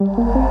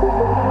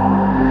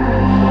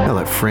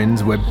Hello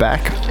friends, we're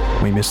back.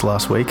 We missed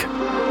last week.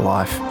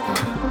 Life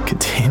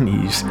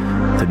continues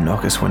to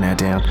knock us when we're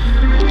down.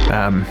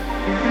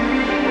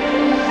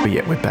 But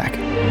yeah, we're back.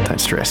 Don't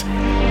stress.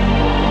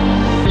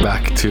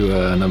 Back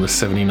to number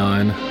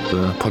 79,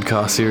 the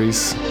podcast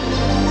series.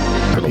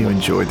 Hope you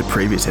enjoyed the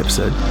previous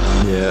episode.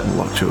 Yeah.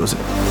 Lockjaw's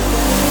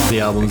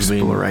The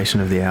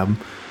exploration of the album.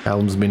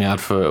 Album's been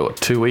out for,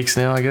 2 weeks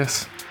now, I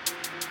guess?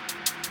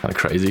 Kind of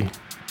crazy.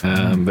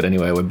 But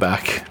anyway, we're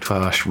back to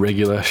our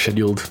regular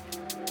scheduled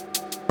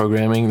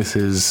programming. This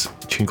is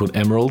a tune called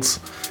Emeralds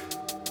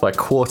by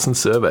Quartz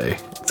Survey.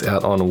 It's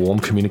out on Warm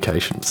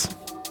Communications.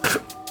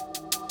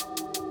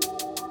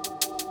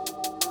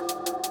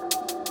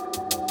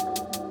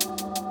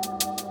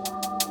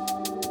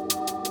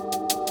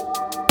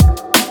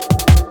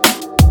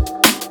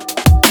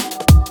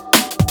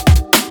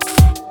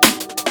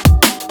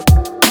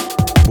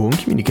 Warm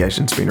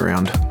Communications been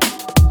around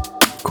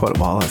quite a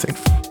while, I think.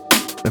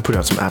 They put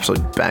out some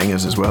absolute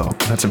bangers as well.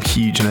 Had some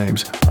huge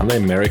names. Are they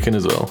American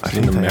as well? I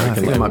think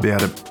they might be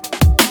out of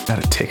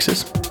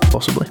Texas,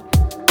 possibly.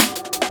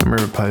 I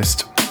remember a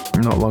post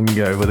not long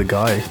ago where the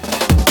guy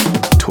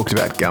talked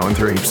about going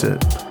through heaps of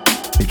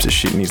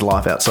shit in his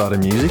life outside of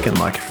music and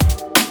had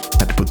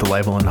to put the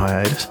label on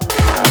hiatus.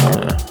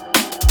 Yeah.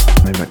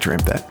 Maybe I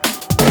dreamt that.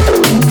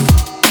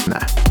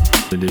 Nah.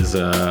 It is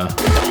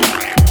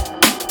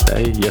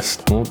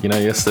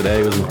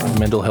yesterday was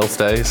Mental Health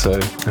Day, so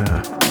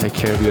take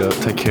care of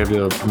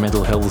your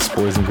mental health,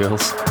 boys and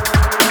girls.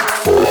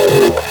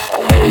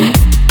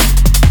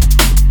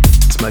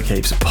 Smoke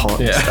heaps of pot.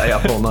 Yeah. Stay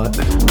up all night.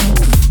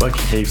 Smoke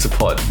heaps of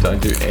pot. Don't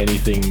do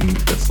anything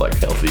that's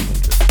healthy.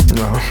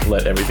 No.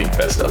 Let everything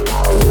fester.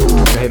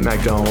 Hit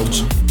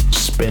McDonald's.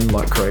 Spend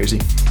like crazy.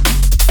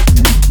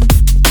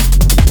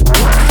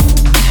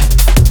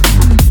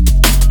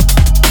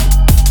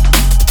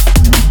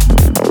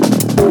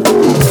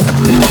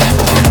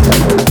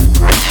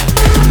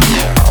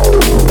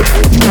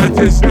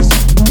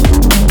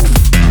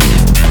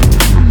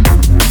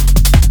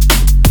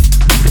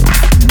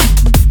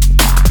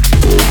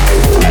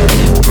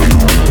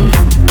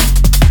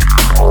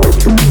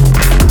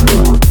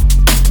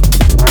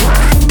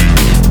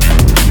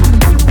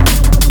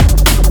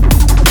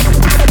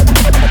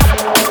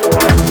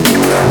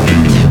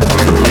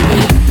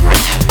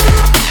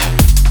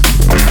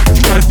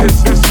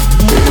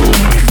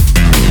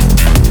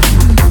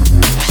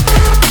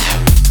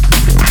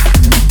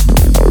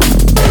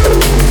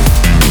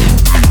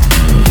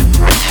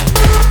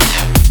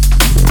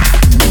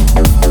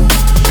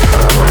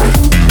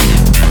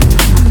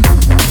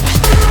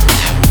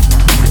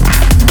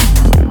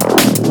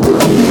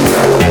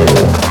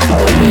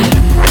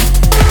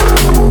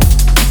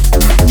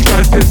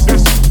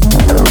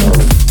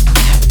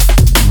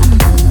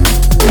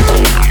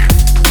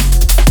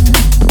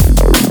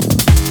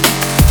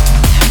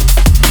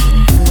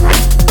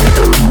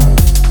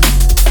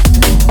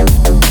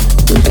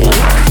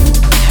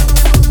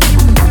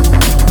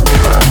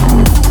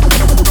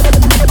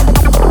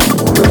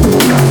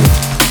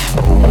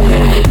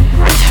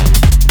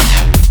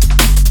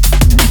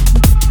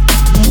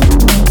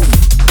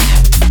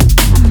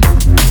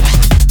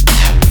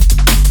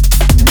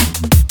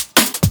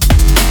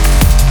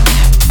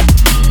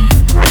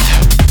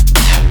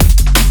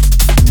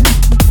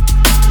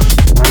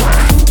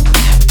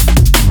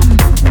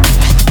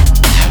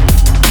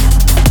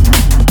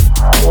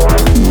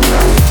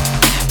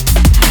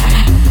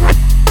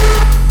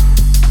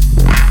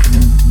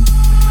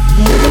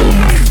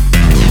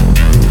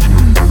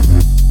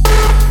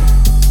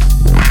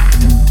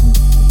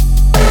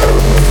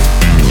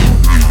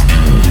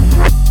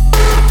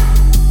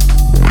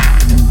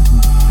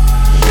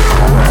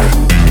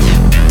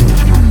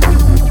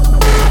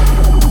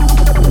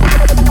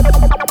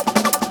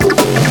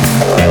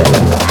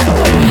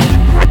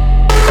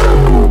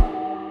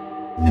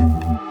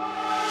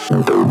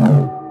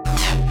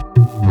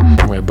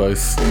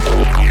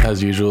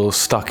 As usual,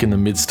 stuck in the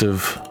midst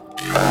of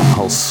a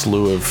whole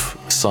slew of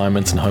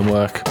assignments and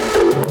homework,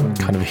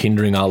 kind of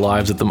hindering our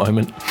lives at the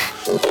moment.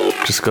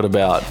 Just got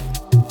about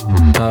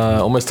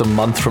almost a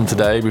month from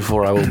today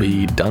before I will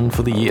be done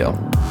for the year.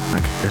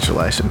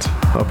 Congratulations.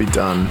 I'll be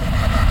done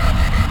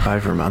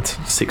over a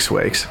month, 6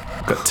 weeks.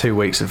 Got 2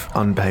 weeks of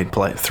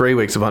 3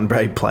 weeks of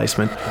unpaid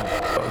placement.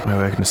 I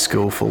work in a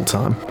school full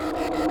time.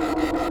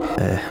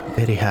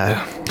 Very hard.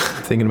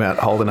 Thinking about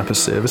holding up a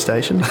service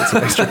station, get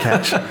some extra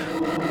cash.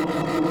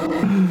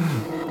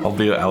 I'll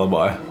be your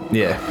alibi.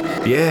 Yeah.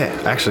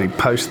 Actually,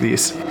 post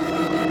this.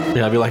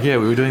 Yeah, I'll be like, we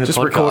were doing the just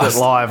podcast. Record it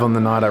live on the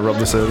night I robbed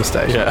the service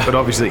station. Yeah. But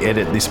obviously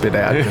edit this bit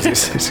out because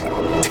this is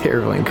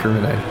terribly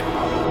incriminating.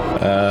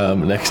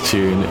 Next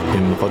tune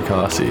in the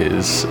podcast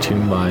is a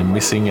tune by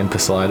Missing and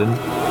Poseidon.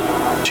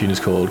 The tune is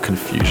called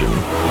Confusion,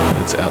 and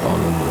it's out on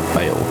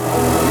Vale.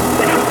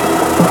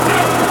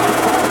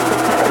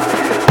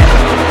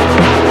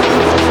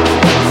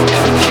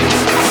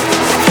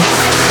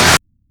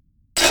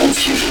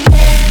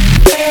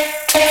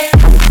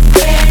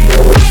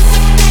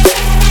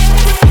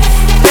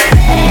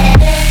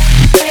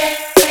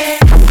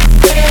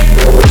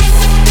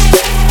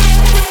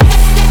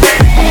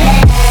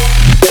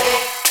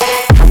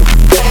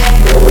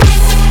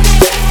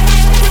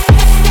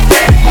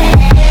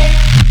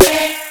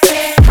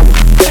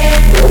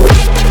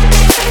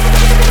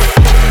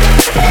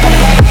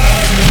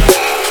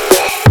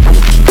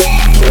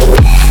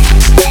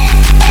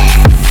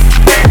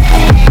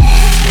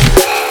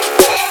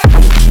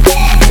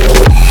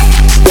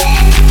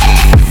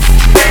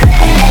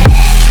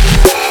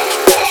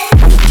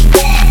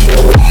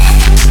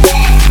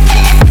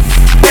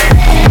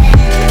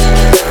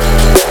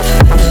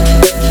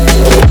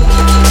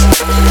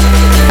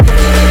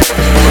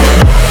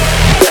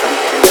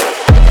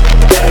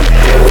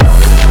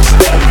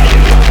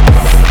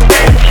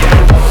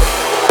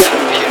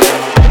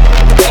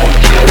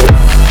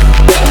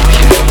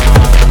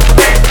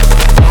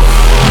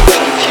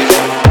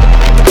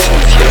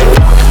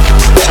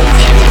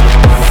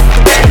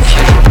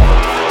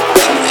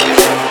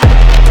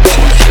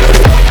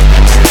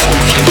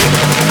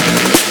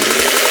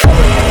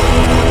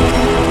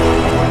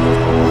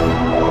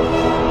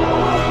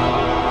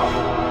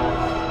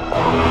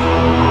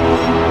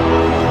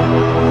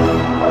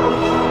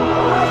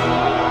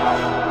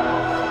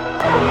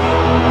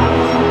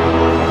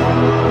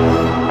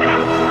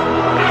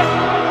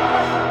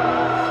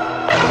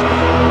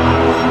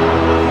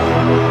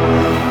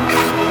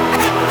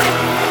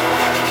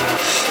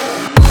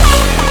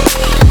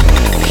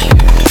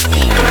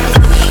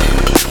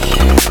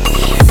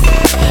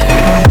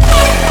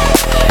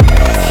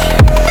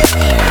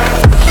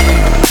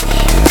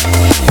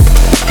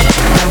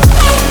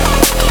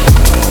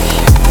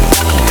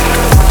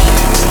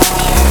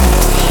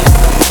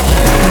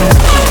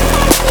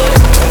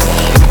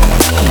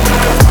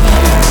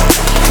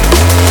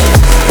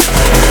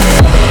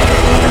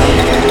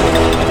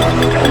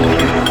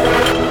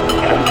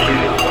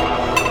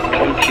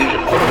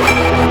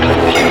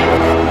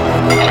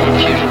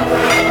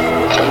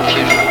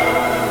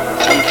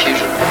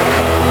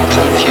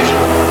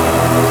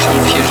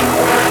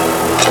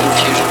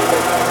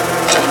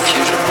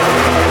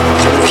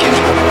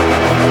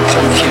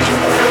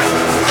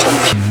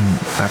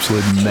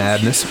 absolute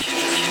madness.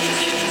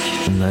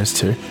 And those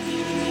two.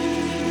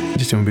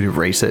 Just doing a bit of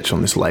research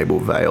on this label,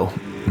 Vale.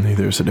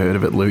 Neither of us had heard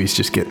of it. Louis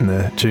just getting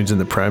the tunes in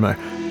the promo.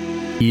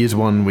 Here's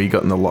one we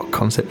got in the Lock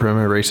Concept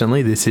promo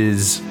recently. This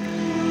is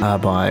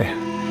by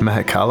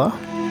Mahakala,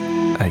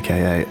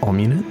 aka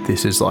Omunit.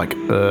 This is like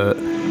a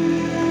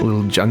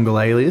little jungle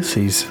alias.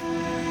 He's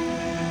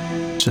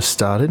just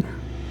started.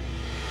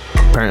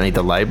 Apparently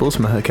the label's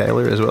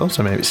Mahakala as well,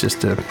 so maybe it's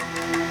just an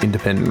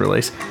independent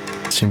release.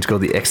 This tune's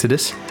called The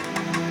Exodus.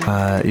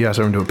 I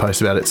saw him do a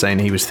post about it saying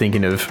he was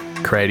thinking of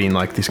creating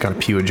like this kind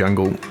of pure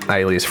jungle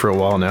alias for a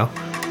while now.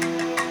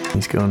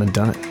 He's gone and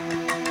done it.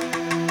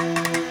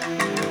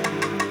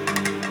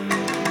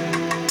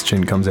 This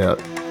tune comes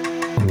out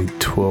on the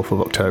 12th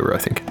of October, I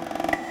think.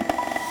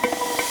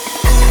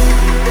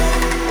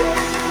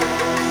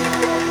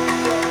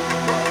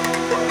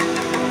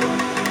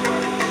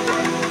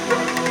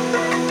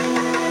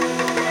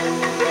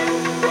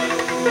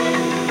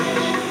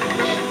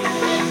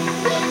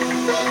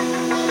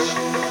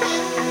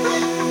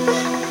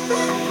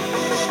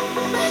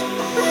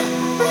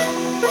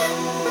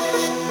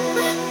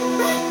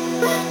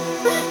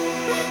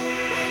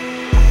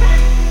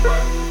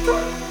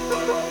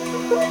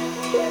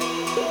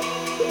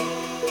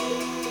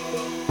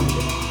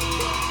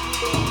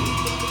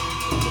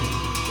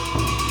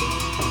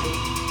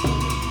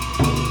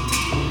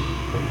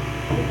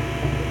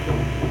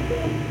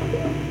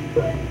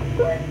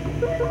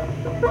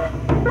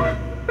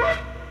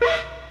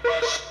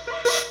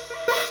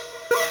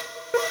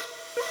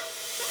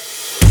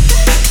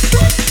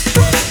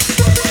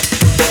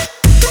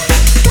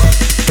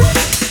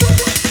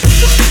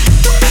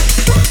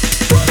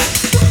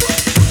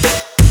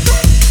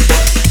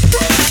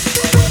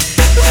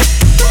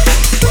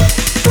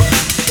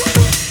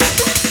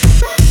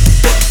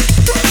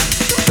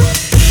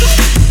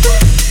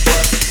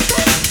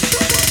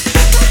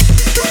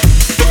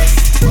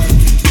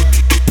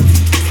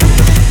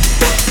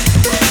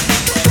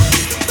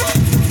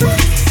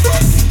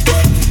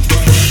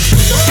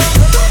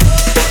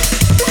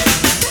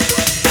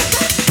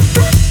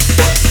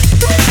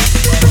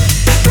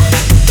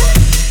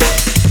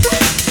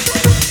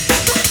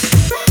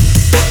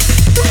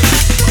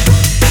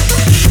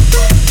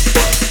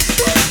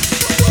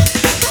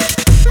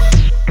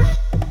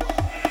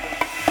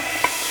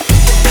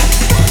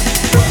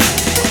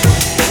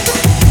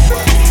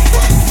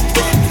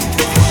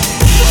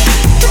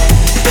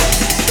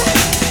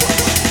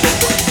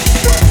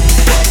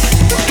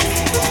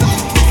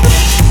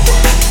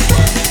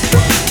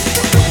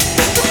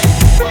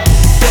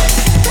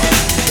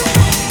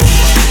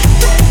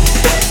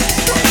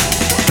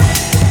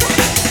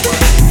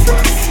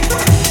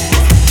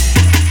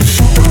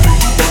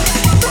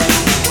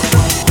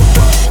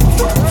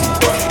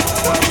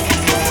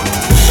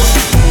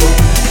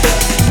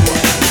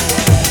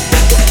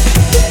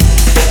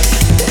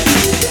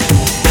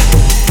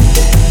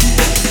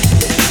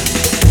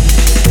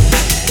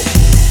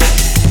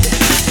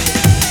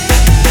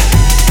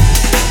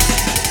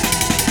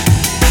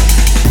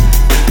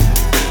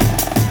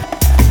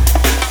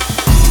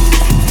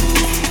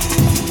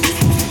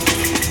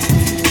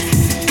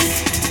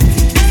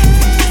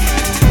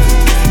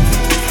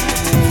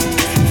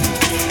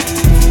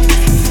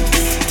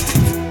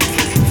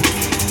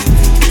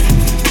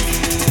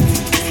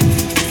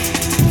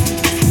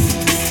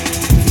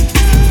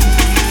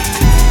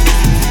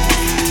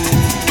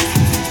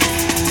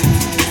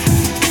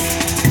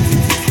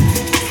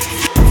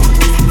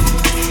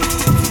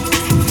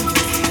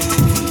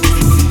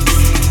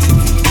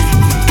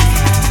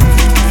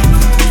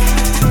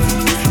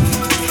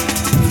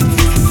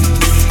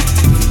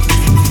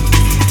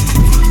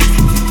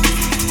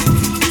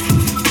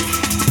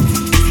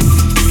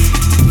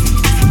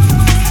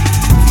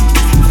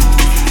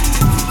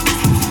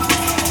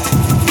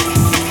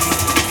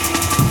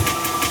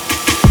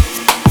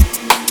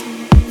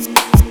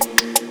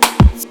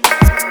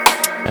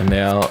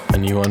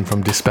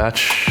 From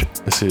Dispatch.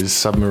 This is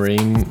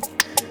SubMarine,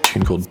 a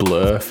tune called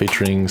Blur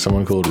featuring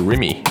someone called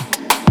Rimmi.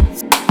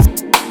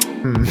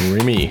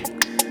 Rimmi.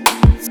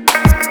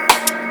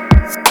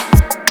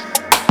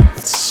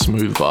 It's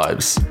smooth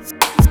vibes.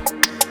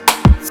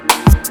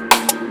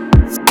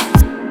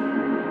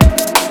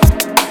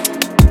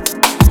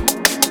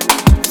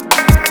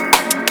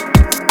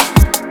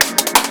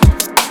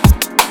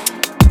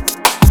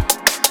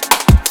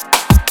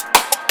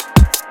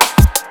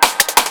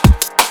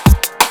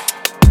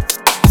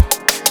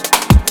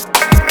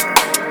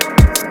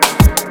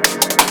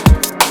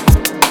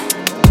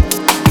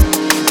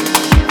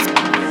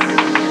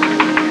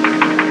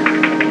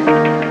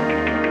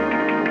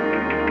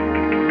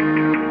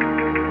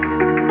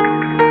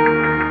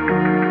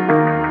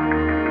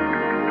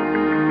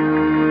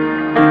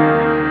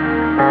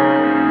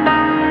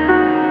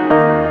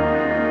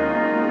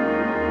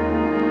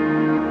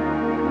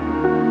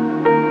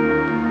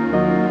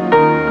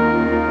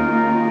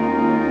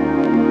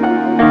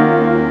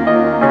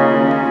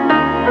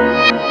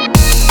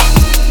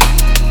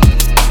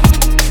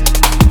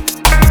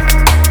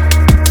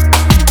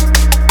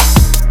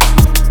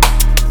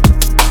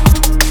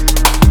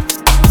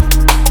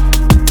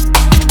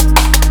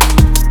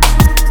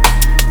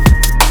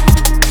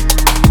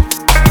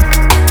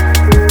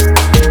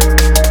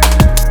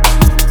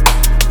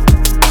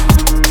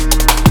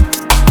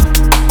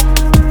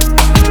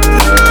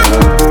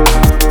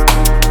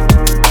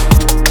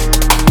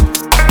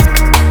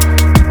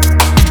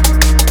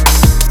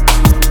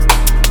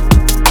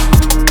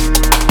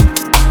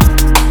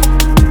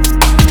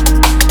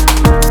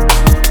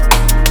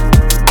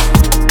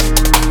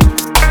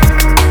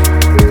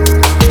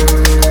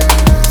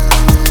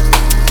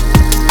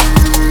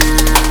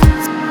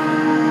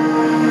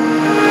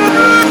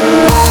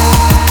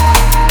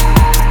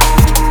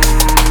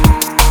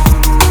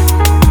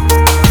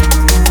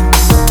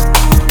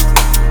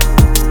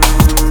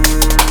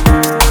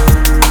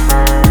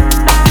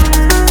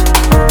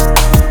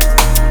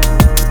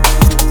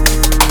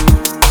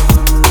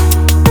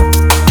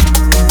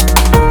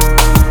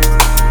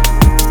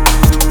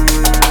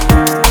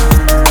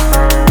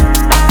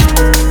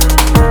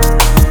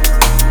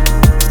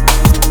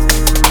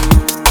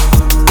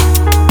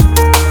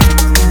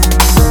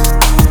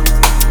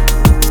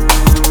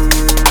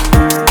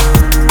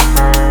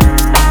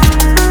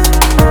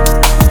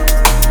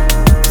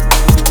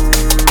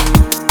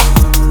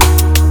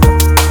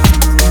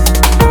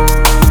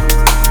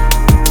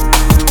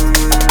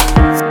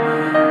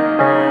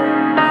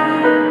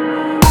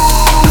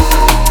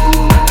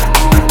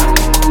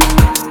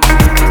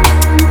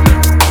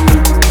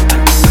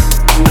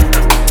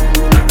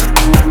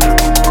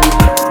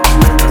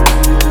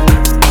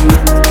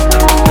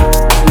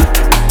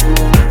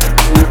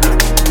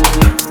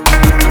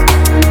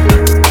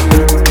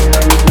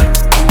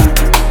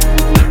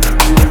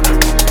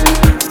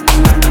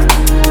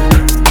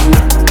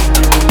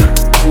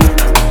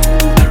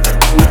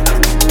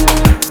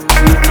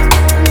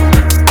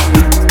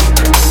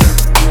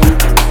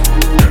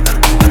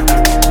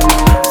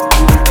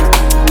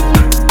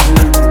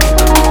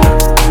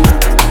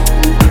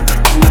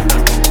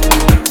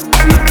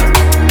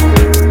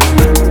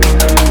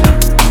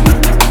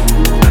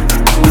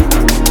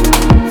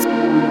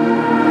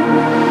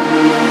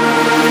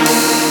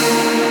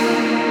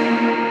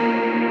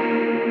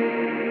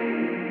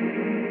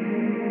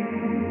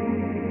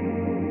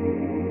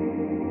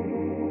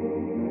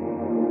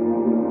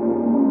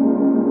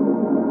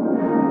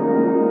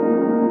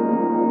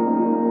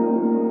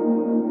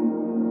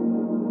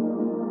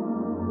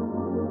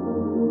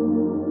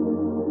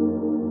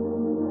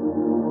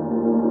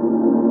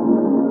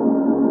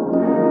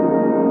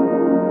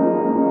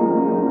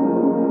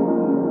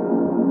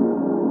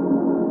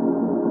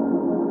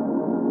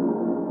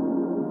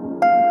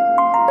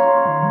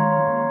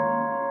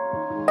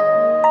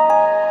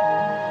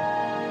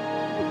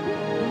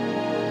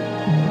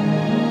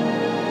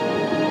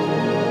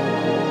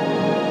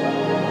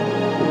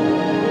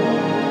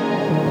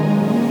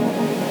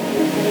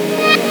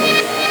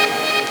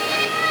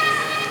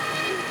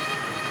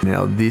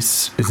 Now,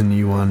 this is a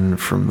new one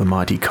from the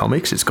mighty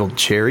Commix. It's called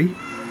Cherry.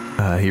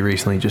 He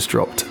recently just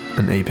dropped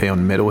an EP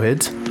on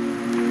Metalheadz.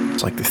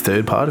 It's like the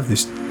third part of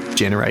this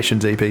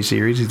Generations EP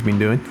series he's been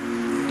doing.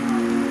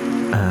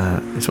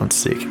 This one's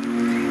sick.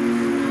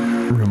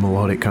 Real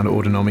melodic, kind of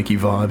autonomic-y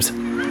vibes.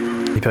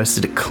 He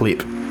posted a clip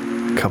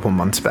a couple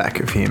months back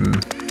of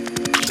him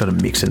sort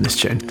of mixing this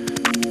tune.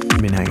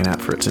 I've been hanging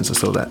out for it since I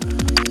saw that.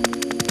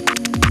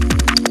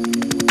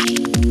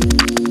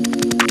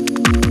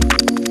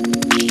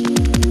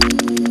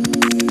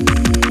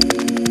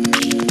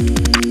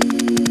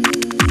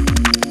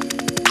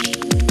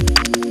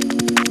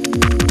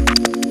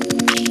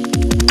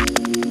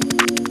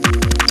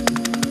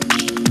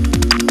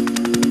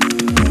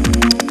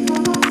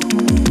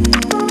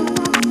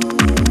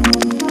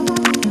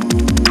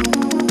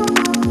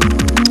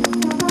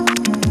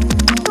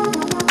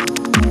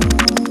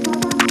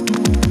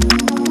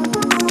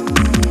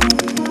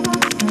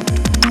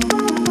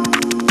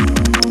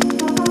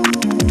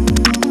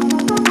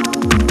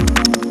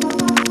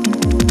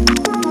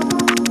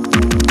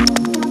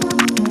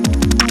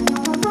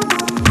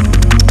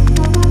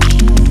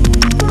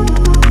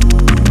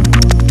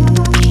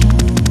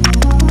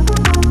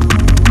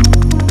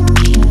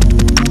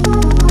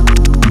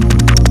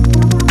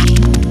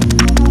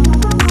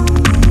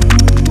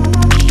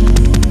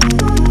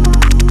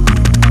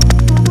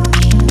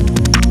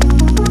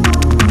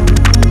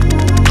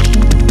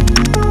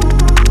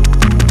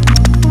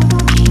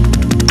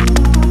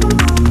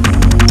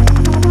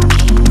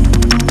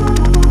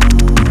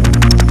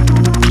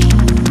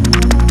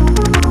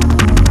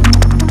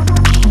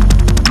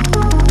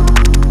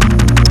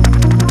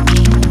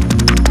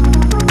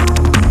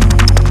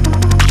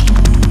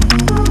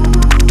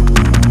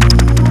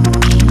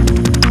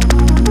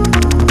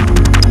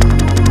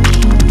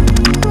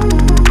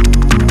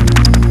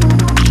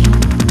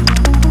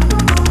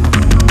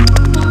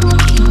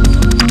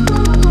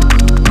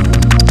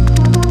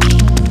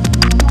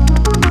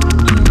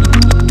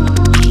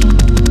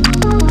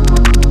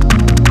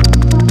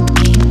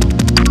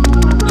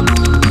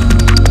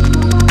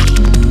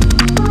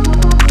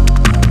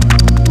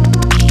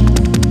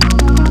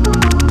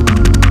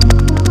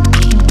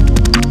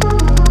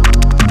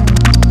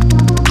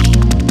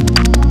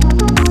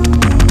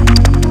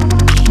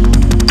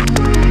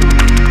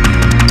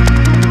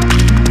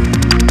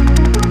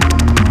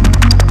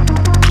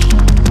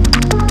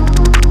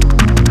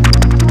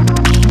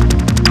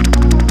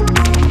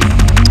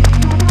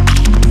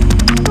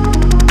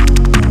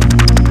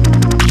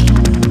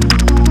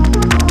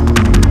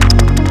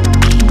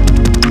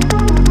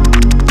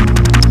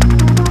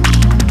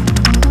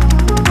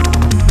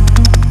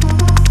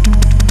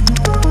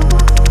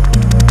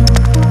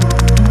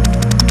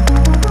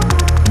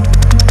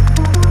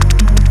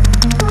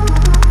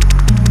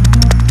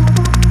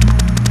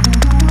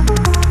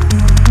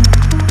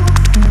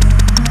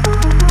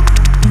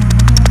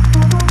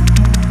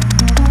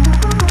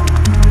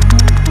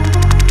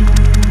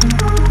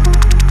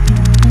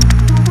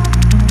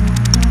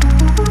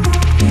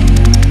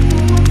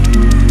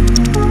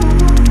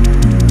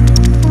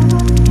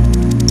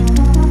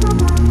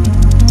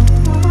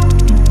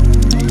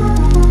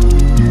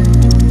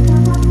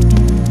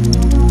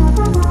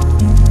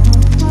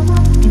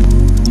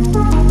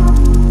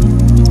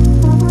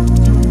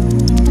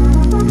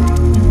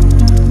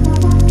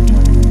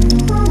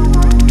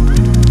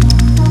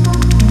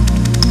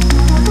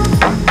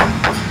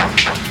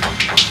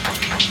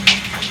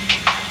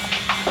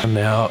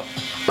 Now,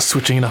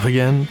 switching it up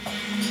again,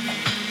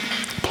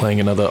 playing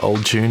another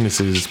old tune. This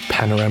is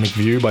Panoramic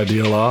View by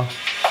DLR,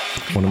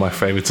 one of my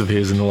favorites of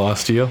his in the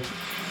last year.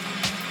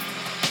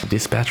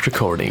 Dispatch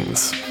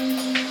Recordings.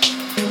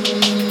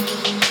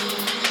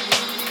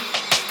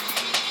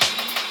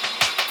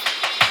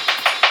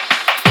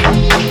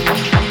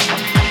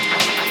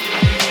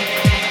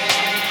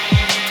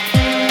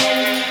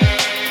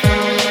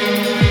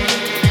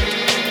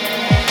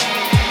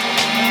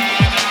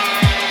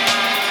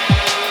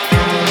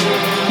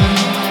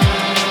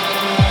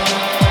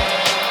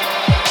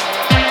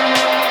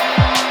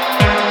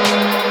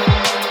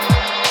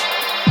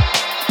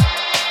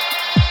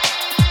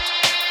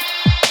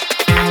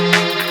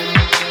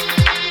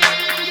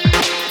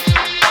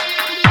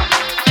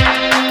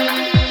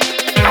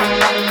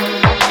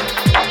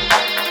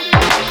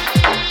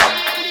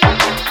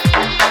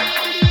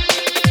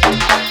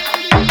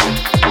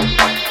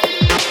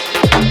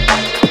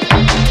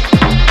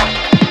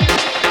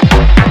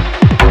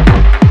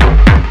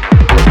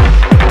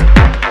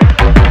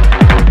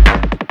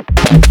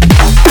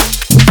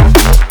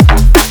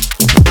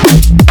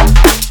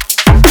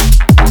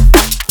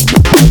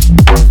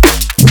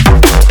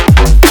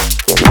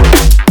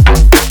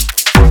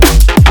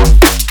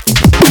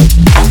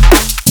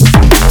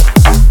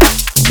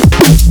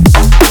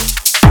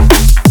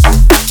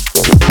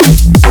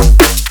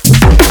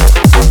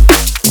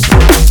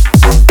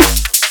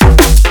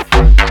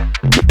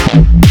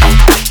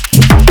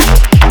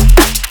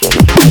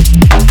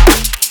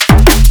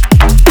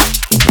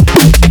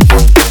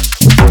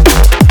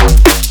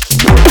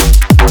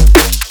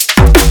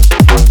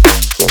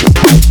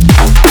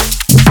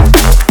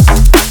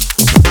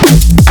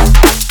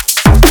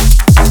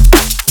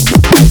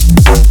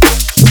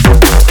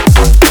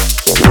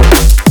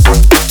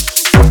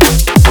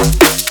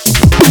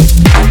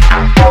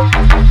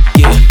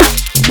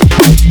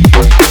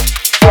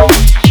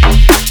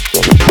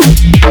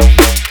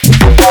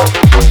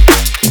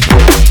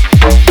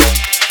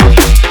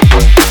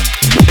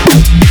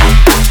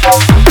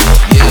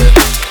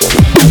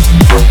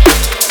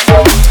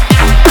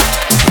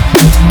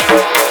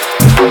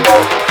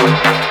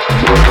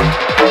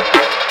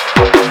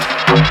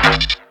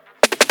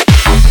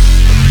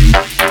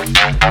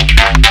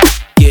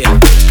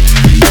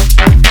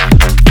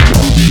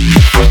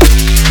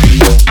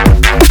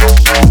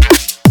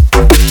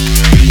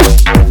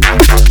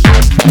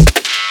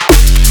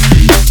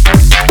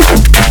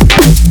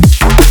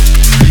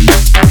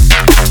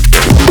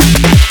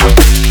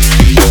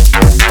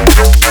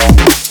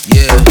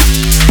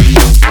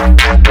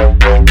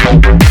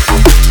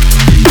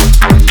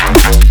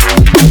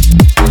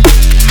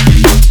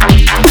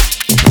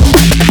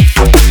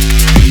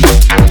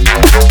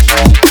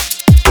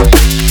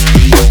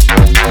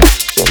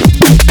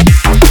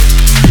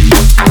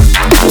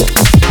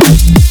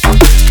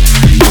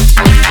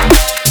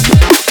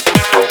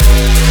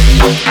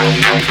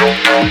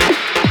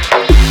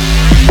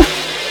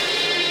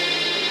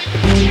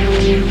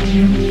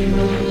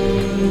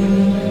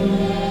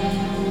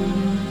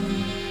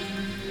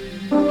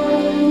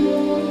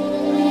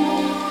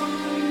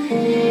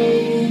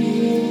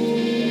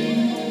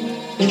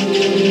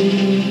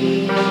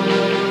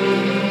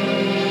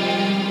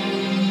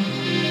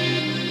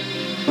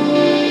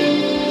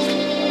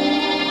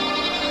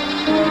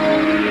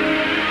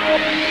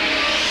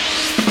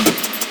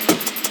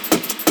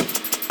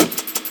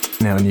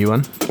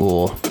 one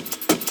or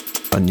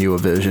a newer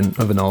version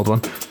of an old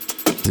one.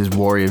 This is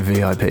Warriah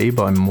VIP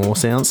by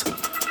Moresounds.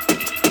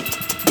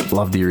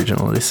 Love the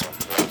original of this.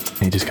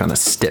 He just kind of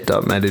stepped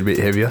up, made it a bit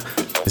heavier.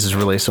 This is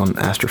released on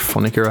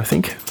Astrophonica, I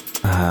think,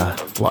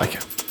 like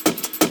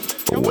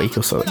a week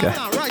or so ago.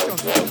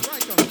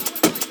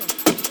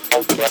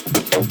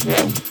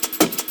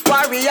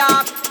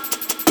 Warriah,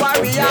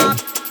 warrior,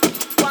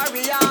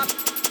 warrior,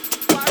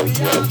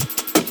 warrior,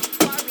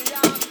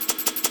 warrior.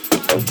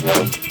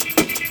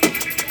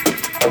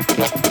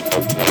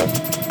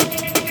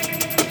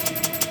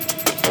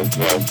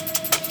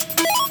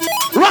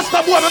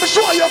 Rasta boy, let me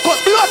show you cut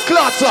blood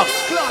clots up.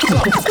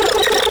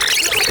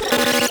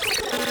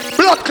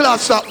 Blood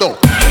clots up though.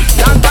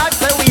 Thank God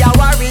say we are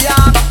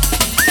warrior,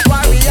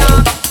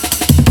 warrior,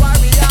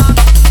 warrior,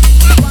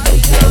 warrior,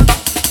 warrior.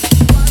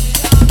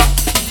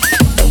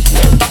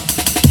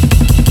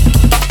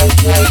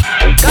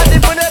 God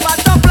if we never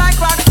tough like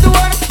rock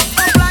stone,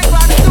 tough like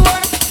rock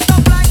stone,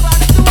 tough like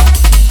rock stone,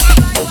 tough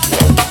like rock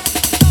stone.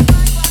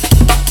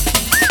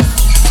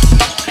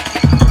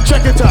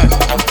 Check it out.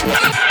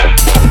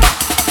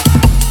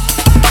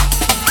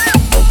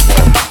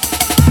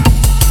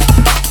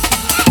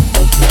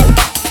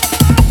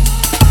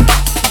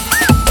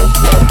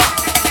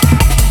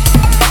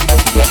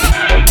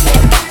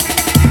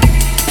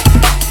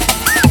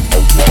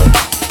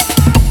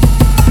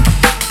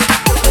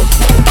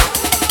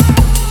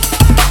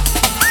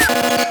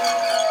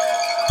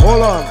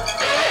 Hold on.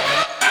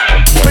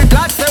 We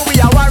glad say we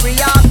are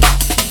warrior,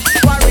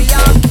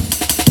 warrior,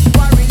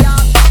 warrior, warrior,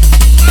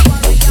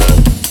 warrior.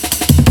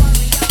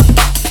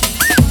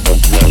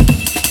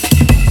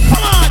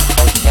 Come on.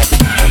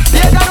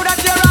 You gotta do that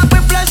you rock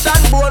with flesh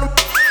and bone.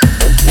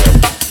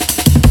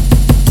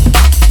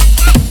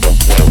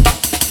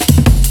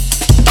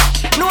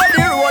 No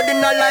the road in a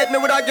life me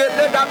woulda get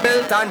leather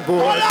belt and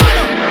bone.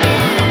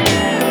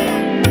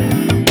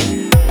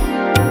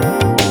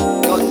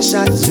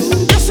 Gunshot too.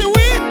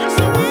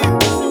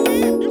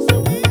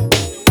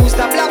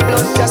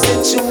 Just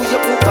into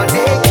your poop and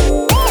egg.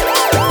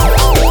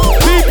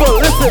 People,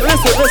 listen.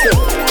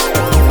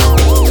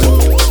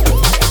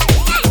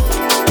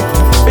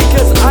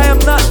 Because I am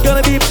not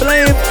gonna be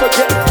blamed for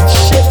getting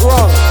shit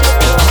wrong.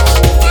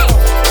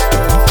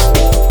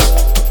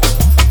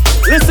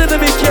 Listen to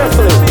me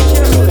carefully.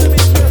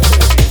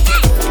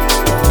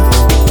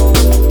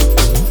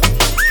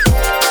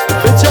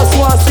 We just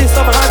want to see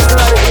some hands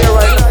out of here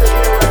right now.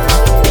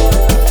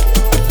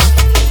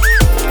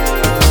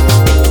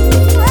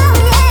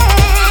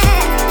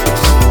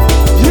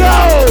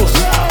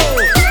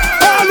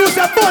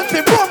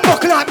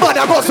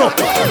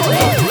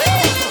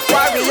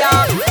 Warrior,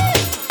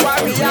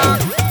 warrior,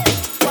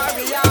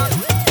 warrior.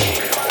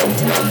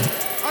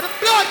 On the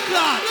blood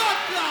clot.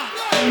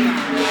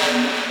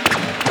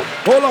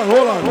 Hold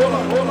on.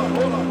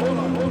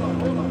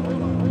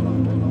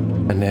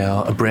 And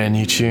now a brand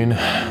new tune.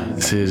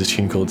 This is a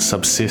tune called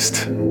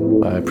Subsist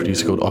by a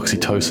producer called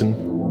Oxytocin.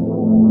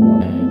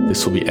 And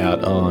this will be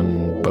out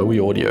on Boey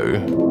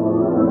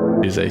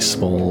Audio. It is a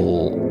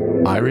small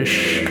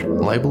Irish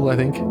label, I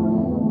think.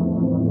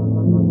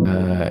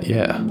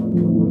 Yeah.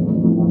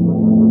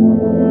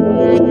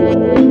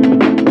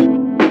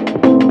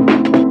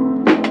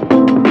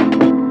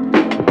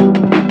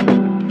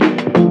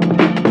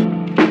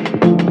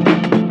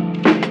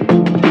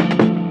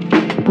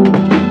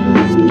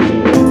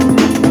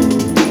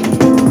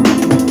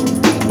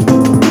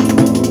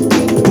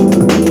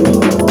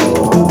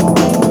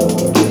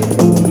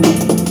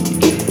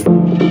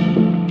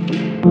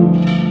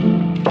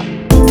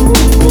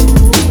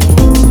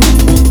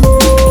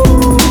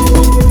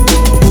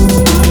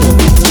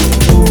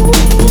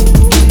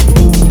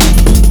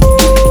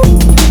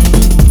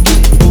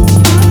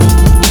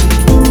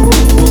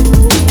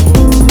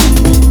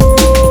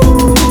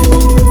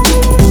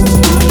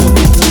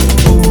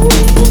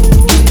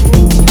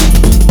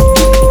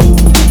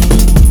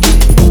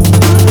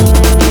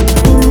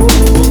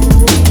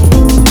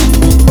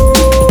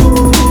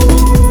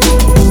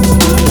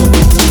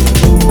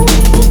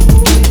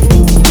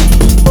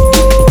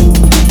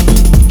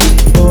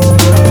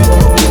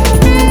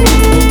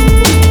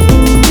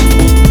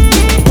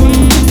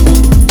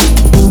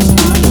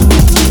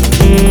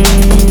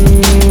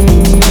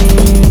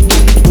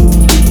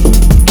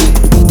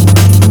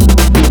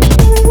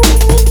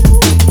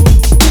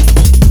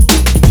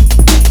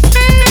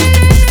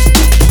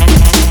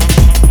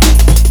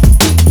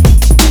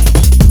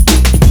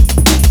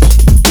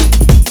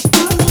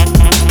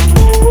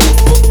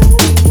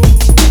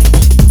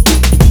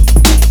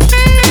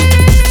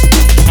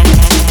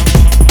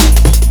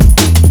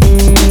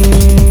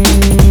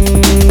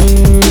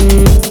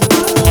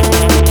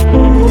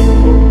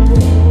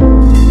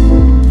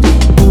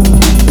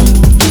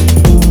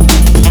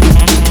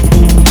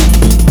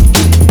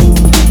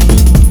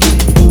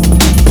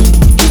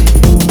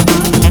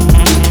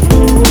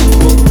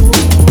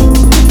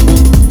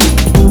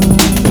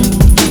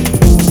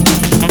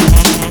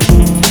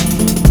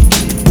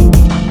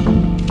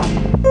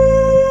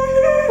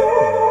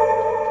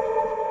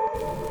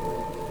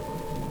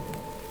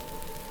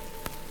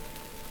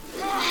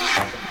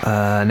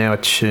 Now a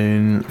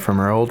tune from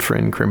our old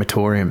friend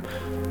Crematorium.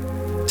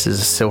 This is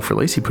a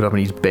self-release he put up on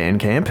his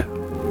Bandcamp.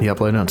 He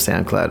uploaded it on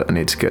SoundCloud and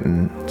it's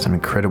gotten some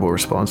incredible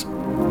response.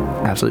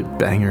 Absolute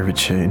banger of a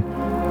tune.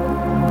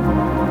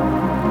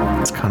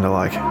 It's kind of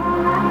like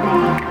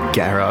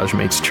garage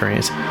meets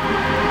trance.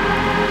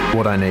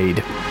 What I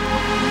Need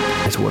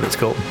is what it's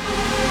called.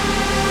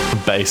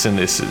 The bass in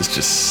this is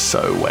just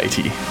so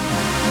weighty.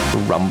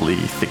 Rumbly,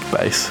 thick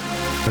bass.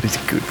 But he's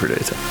a good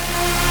producer.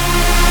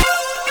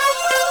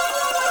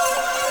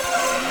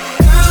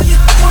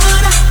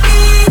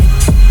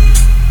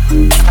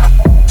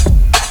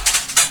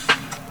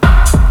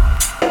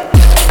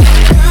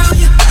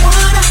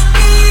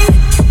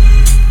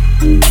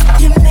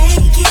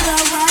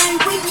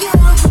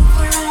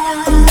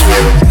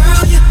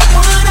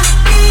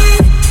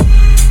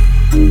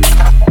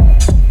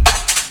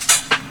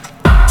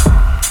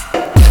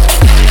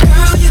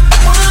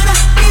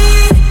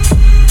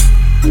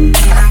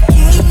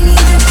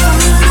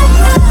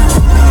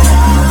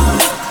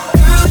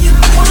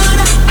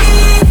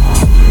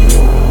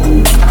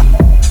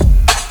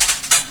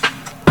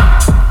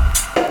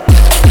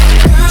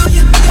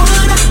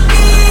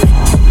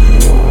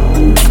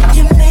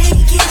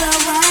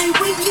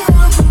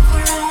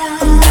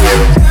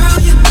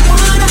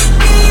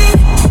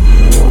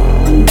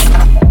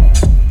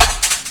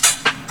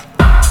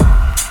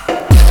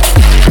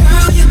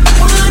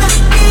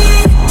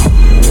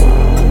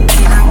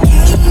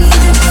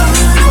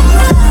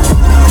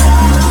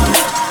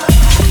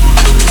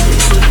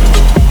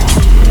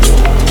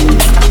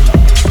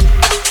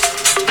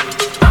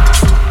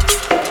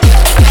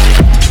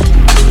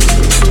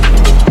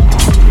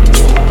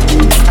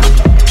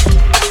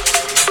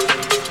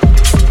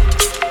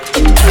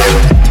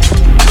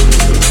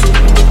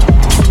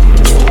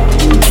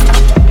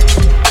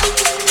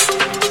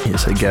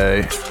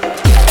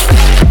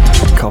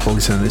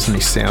 Listen to this on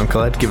his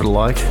SoundCloud, give it a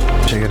like,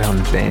 check it out on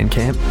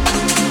Bandcamp,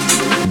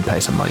 and pay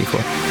some money for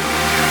it.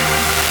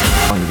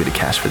 Find a bit of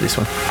cash for this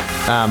one.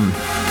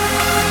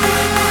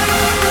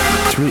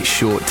 It's really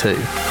short too.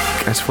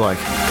 It goes for like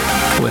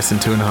less than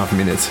 2.5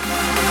 minutes.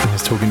 I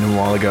was talking to him a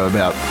while ago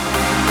about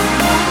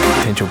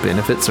potential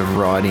benefits of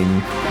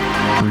writing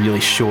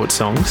really short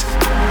songs.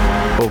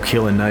 All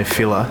killer, no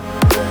filler.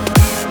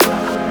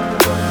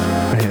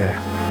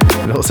 Yeah.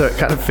 And also it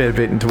kind of fed a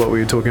bit into what we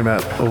were talking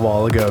about a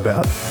while ago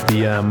about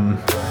the,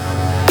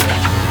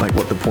 like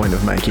what the point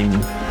of making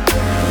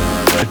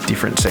a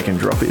different second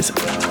drop is.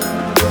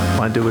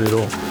 Why do it at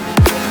all?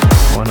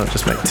 Why not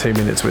just make 2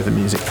 minutes worth of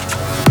music?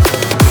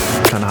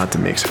 Kind of hard to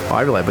mix.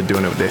 Ivy Lab are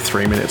doing it with their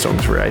 3-minute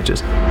songs for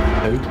ages. Who?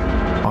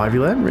 Ivy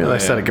Lab? Really? They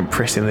started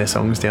compressing their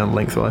songs down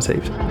lengthwise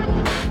heaps.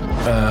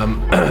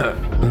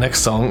 The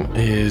next song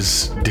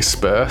is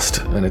Dispersed,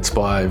 and it's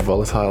by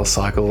Volatile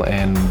Cycle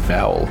and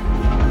Vowel.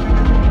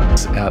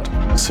 It's out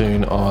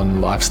soon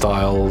on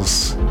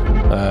Lifestyles,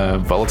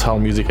 Volatile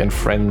Music and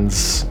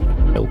Friends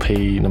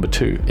LP number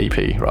 2,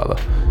 EP rather.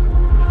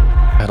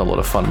 I had a lot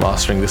of fun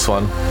mastering this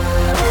one.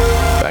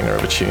 Banger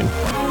of a tune.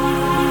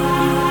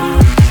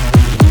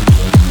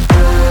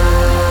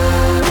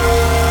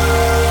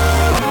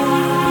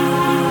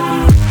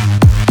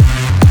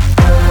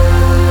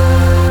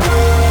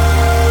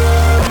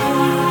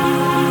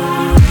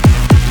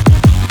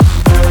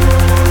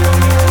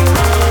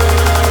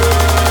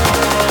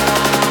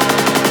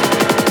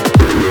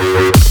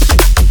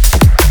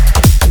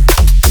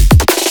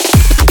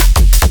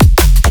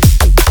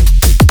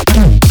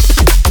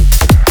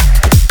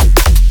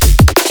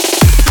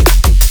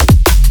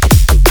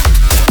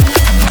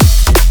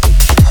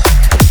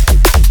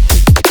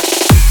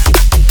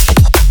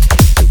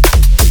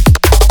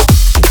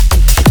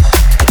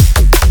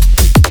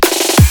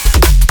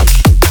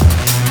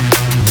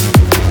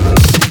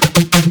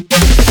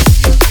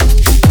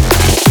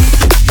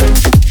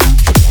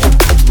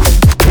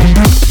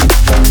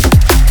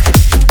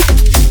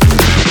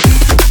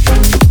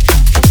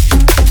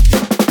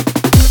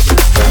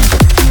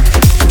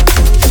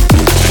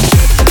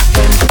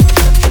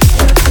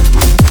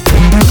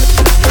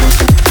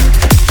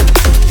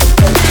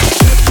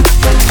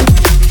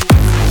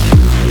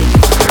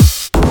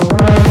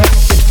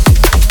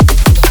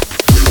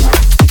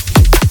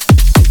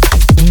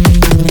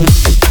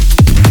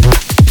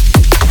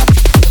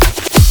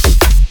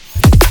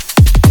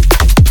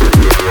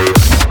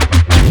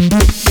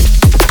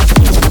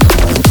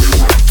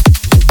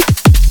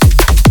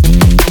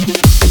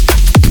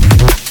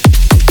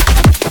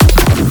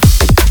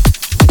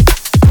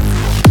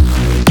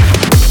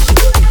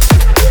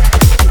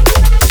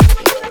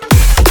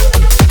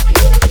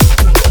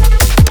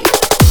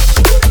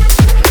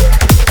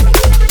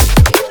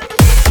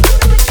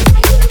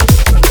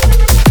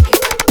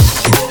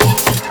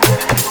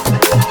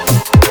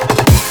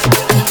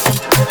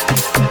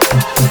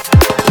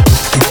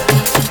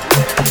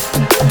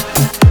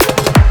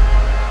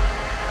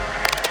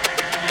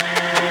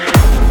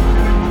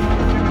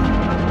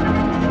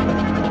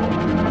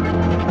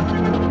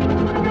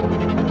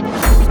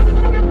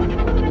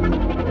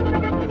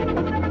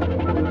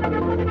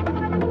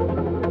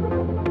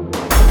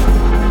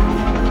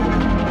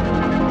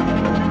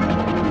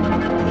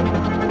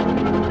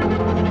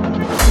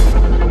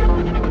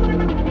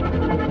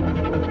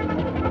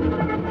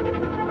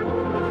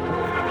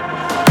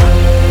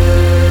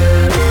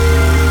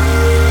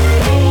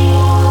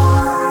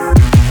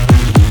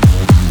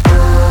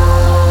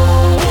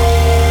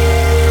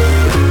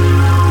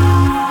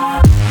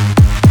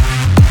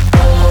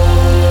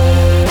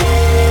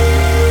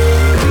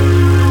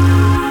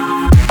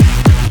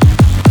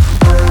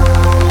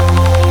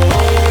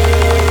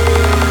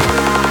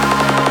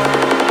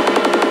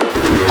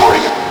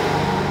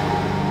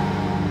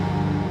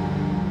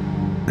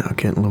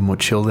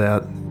 chilled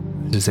out.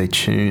 This is a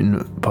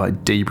tune by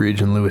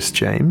dBridge and Lewis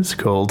James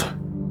called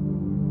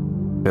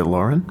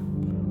Verloren.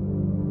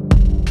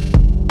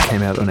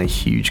 Came out on a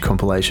huge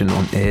compilation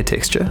on Air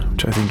Texture,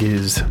 which I think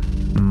is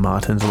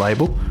Martin's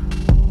label.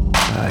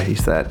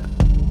 He's that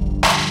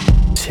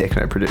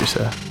techno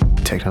producer,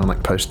 techno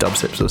like post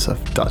dubstep sort of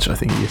stuff. Dutch, I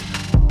think he is.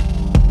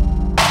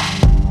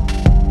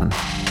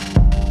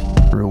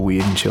 Real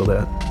weird and chilled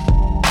out.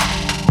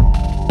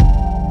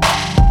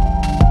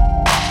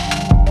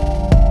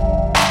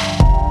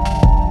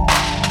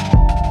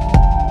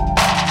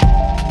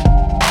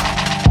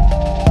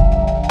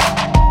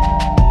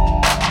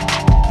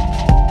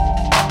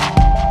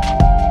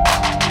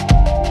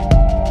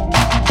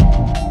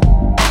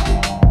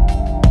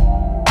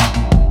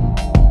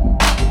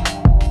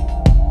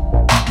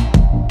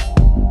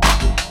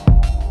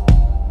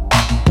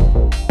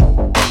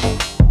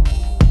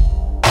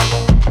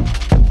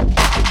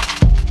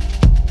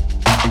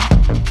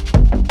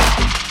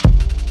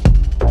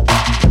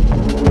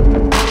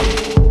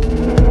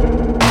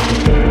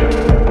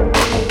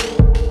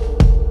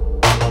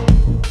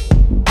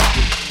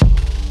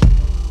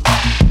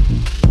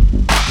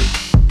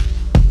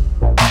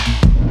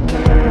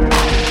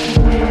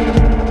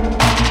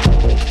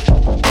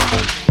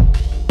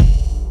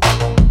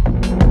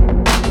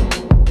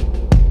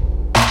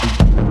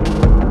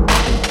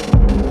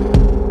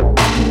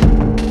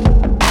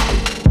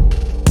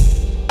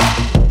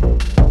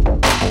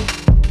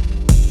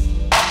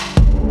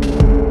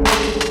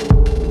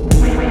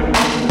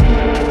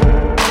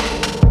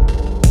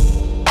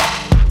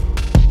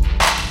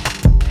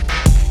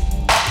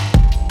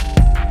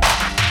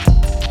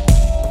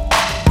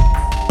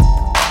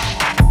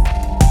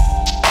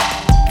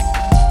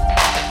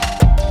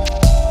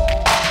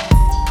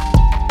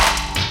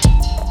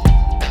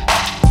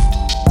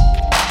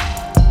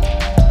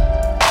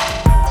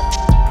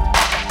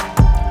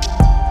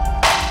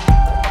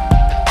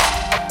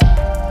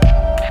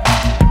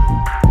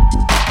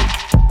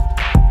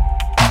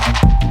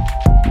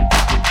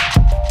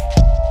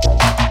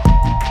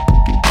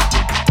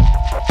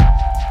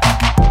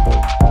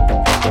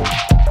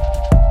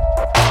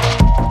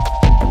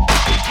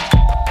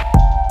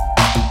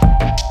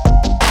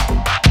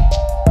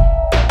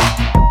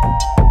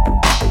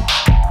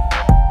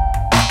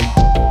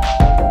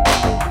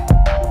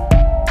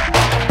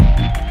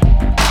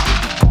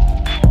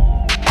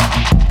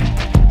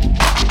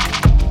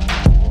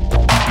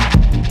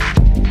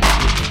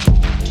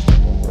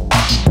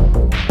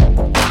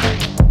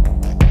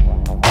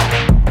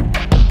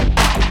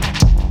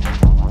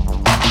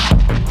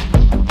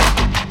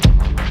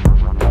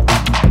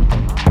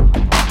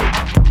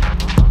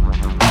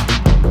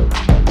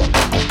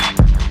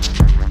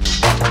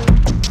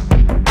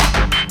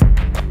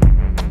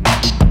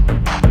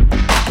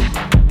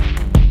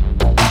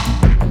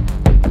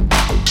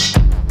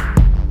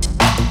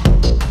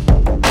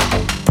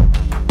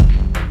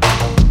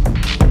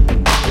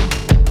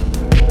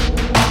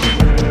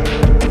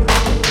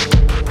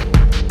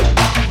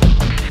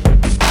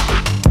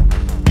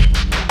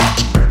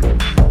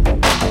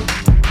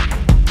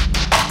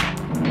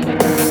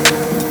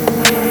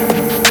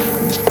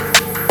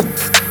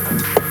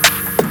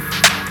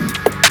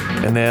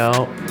 And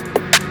now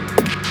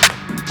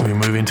we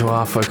move into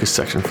our focus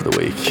section for the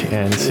week,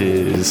 and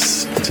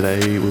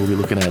today we'll be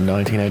looking at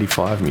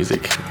 1985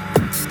 music.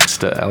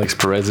 It's Alix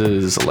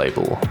Perez's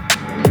label.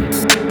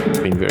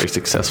 Been very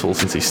successful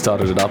since he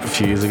started it up a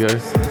few years ago.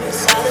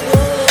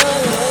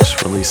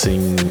 Just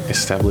releasing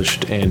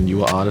established and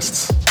newer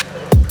artists.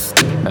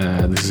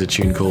 This is a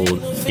tune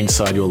called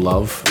Inside Your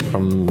Love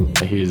from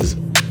his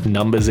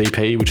Numbers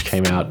EP, which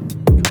came out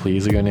a couple of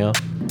years ago now.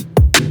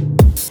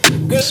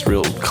 Just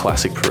real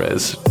classic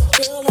Perez.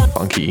 Just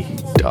funky,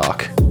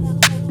 dark,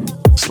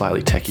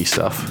 slightly techie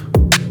stuff.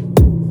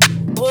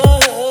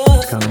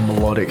 It's kind of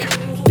melodic,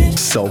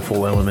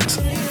 soulful elements.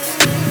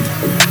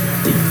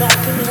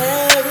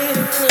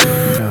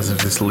 Because of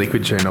this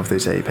liquid tune off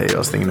this EP, I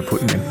was thinking of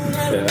putting in.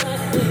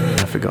 Yeah.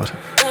 I forgot.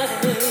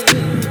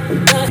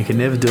 You can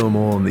never do them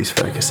all in these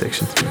focus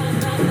sections.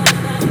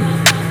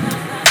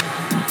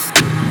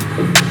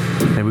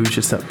 Maybe we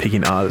should start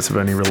picking artists who've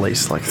only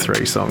released like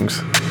 3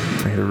 songs.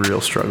 Make it a real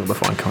struggle to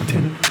find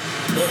content.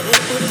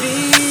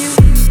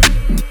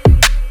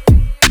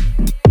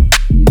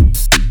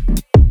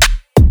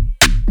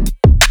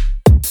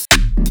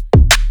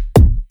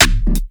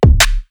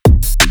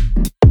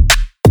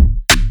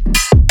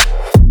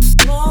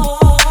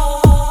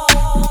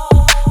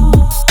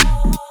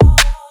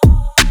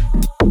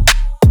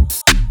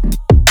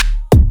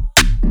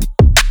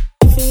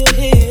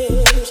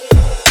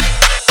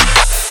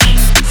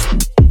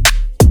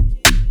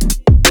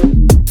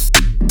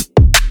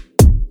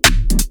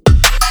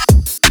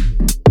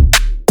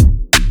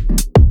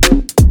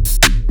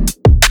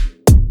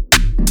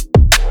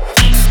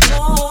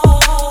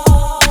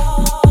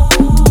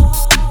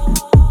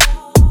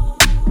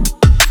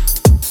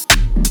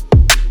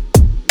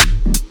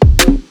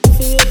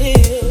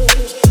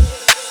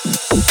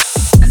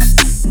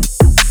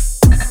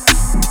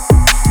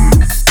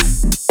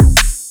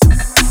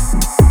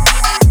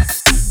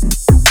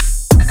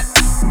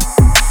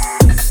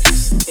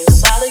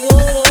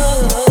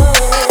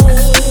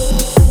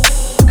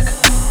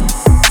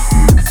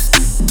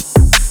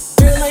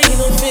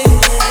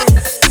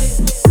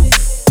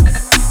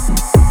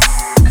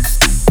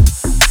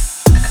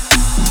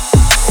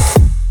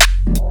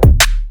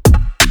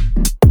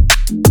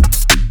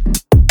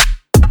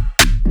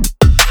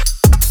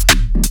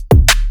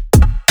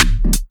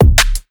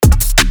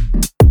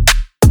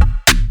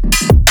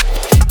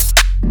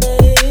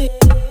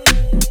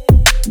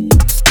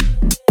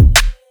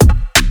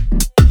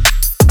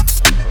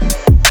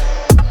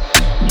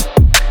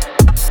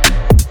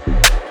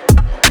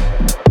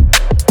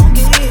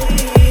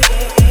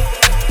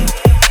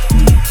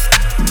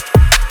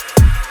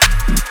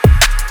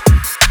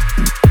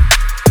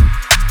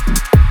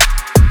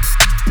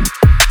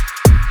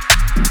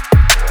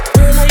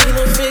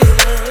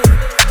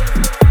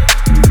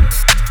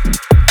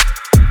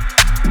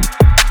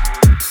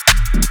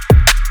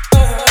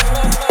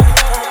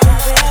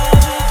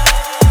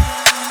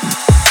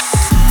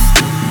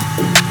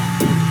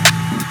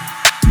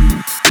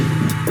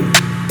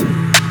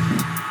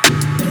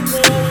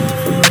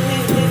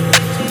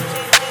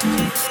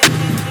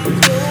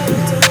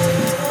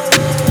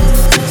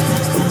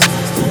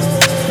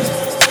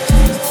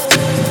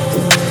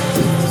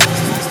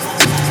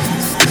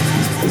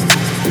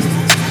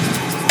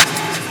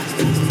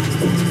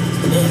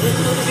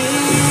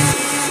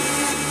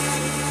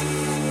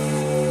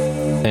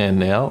 band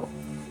now.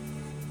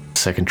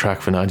 Second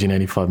track for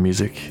 1985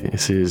 music.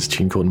 This is a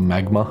tune called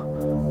Magma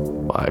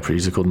by a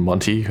producer called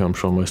Monty, who I'm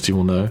sure most of you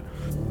will know.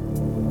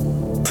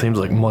 Seems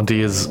like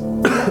Monty has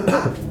found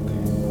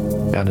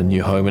a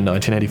new home in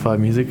 1985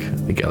 music. I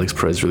think Alix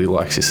Perez really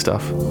likes his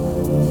stuff.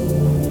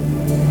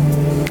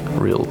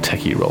 Real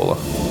techie roller.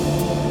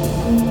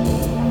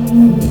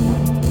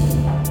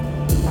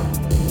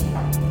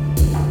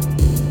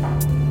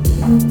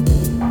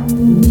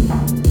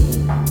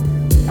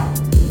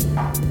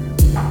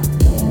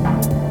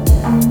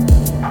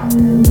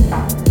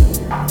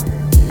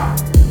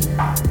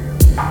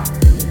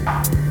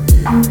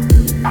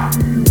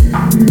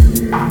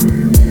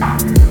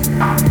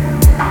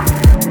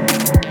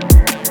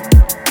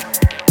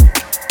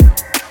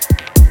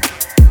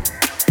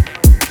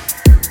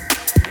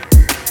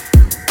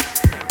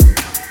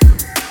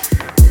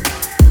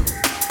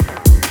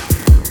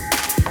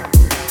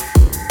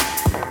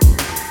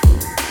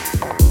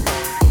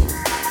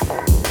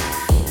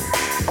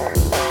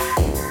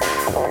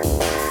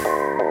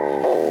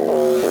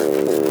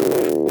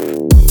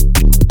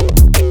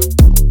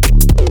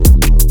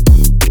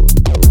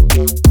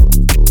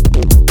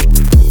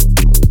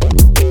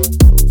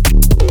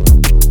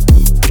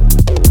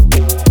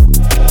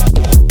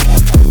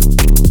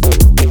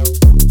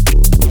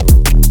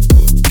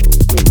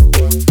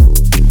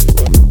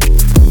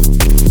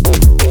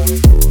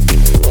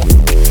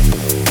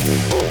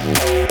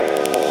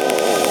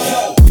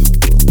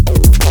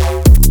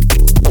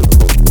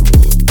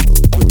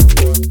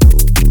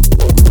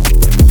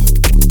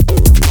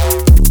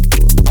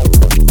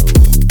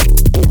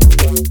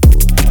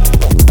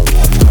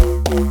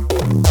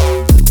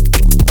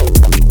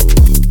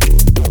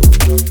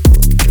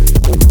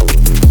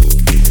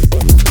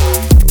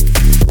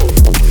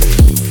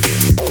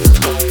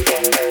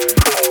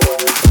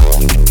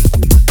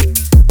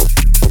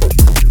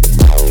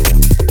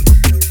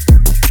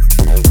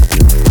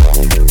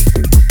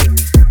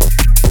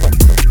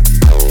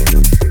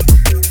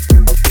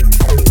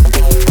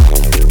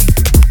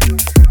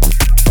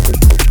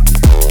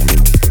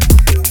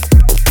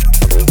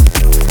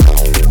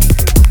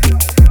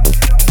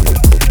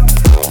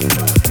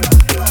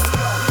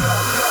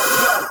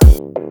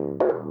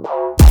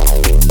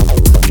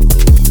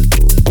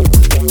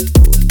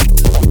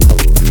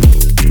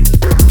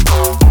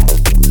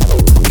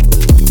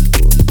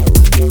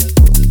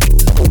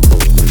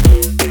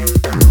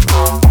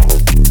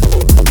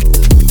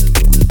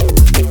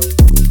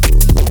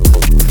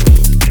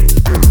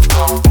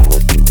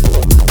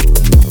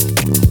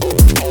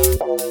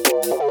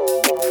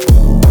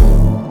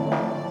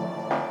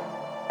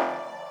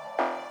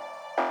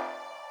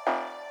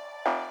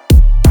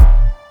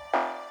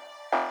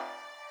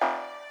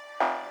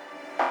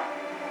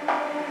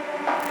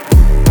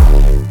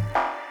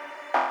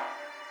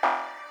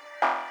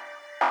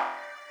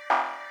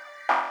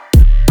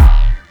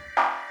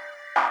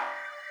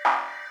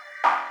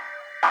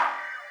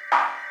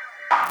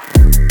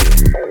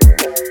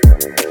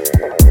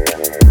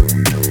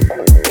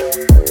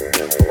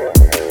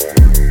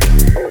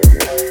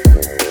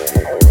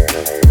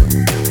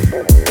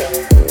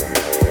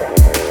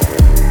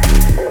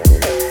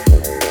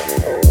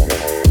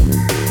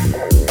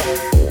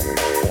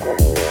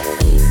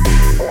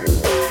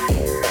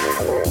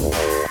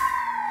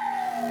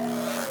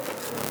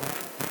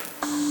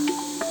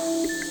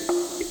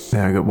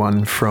 Now I got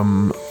one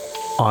from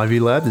Ivy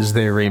Lab. This is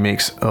their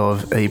remix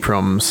of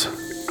Eprom's.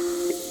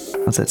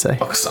 What's that say?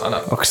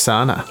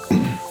 Oksana.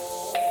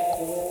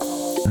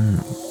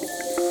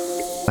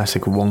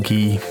 Classic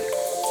wonky,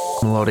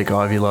 melodic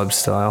Ivy Lab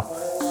style.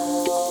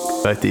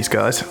 Both these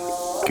guys,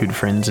 good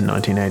friends in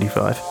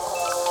 1985.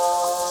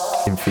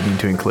 Seemed fitting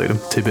to include them.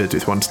 Two birds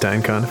with one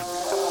stone, kind of.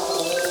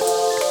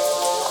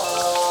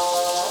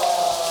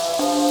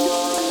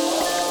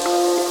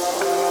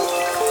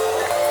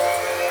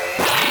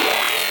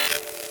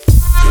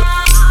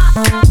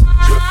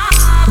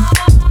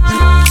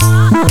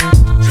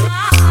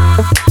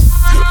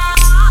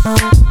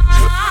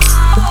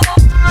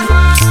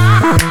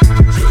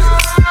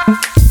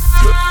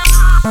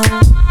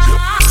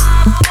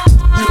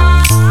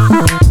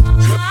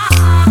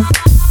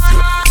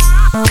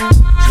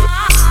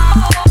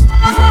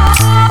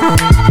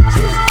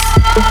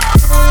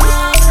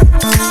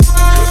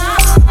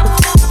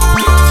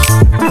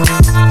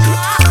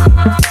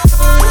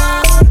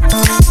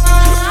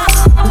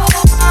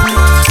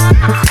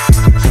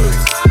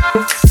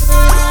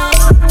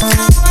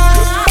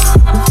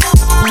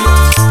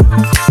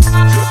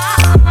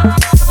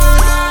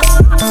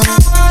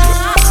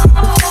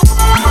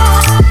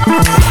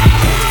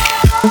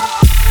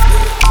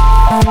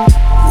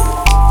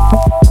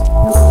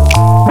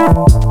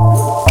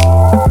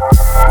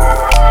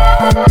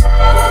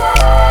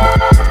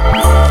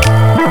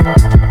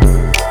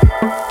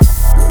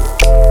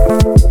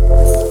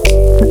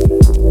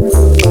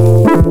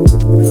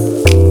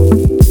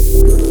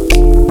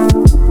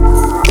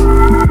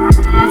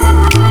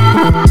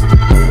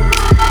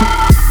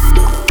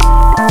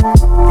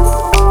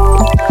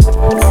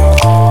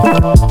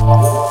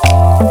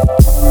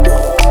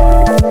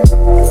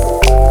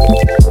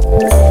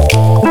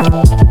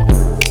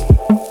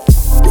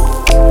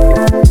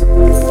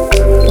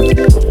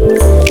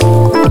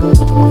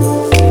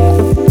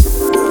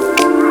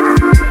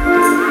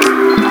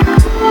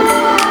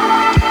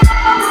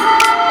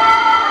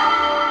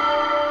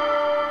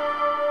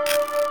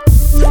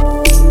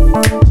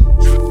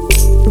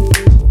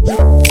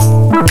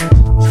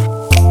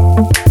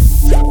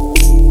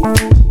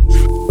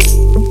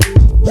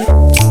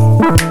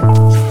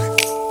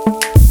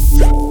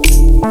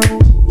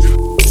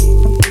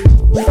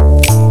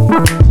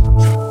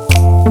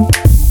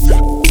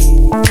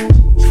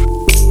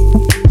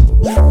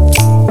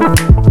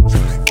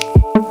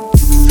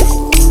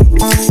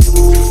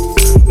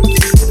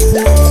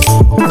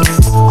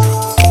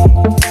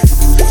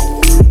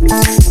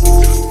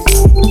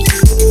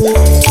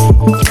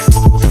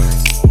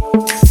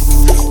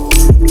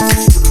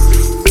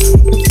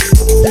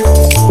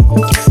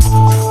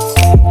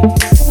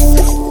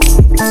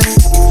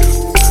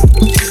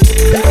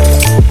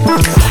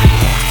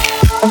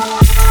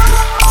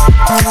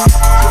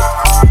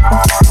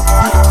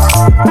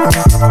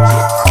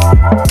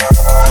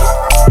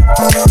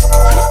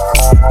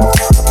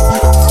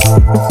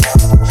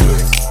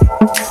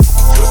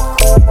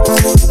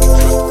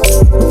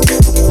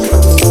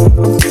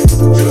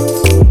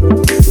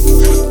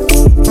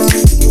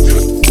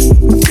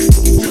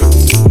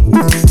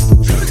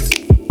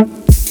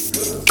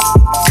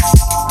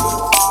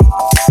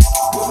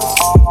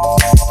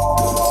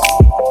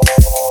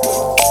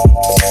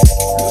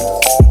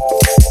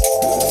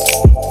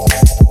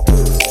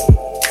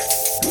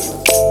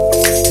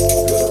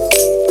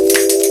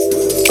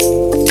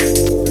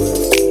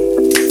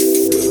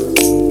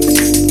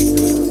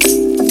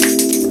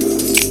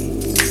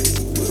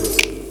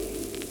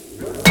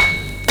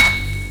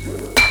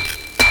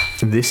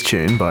 This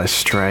tune by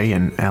Stray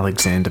and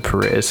Alexander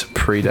Perez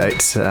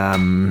predates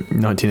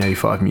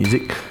 1985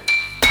 music,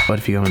 but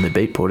if you go on the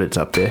Beatport, it's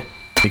up there.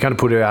 He kind of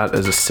put it out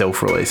as a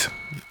self-release,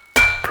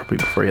 probably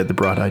before he had the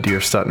bright idea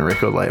of starting a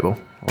record label,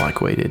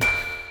 like we did.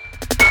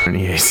 And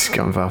he's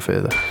gone far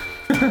further.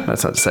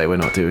 That's not to say we're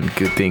not doing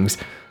good things.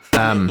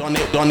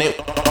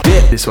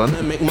 This one,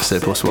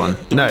 Surplus One.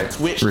 No,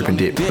 Rip and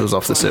Dip. It was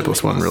off the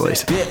Surplus One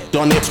release.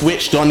 Done it,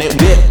 switched on it,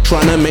 dip.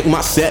 Tryna make my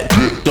set.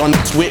 Done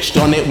it, switched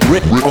on it,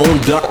 rip.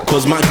 Owned up,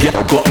 cause my gap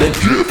got the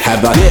dip.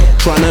 Have I dip?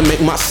 Tryna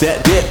make my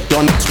set. Dip.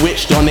 Done it,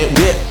 switched on it,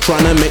 dip.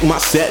 Tryna make my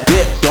set.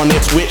 Dip. Done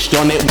it, switched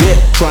on it, dip.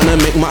 Tryna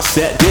make my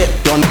set.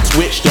 Dip. Done it,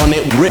 switched on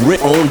it,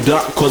 rip. Owned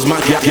up, cause my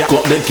gap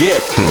got the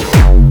dip.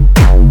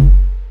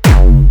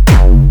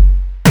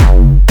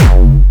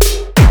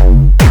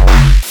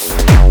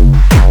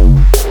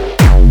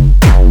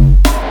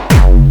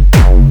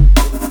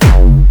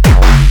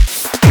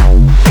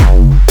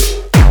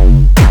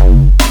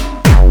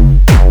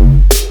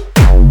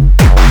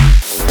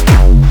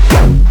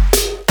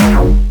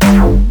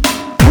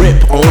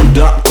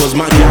 Cause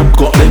my gap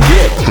got the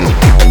gift.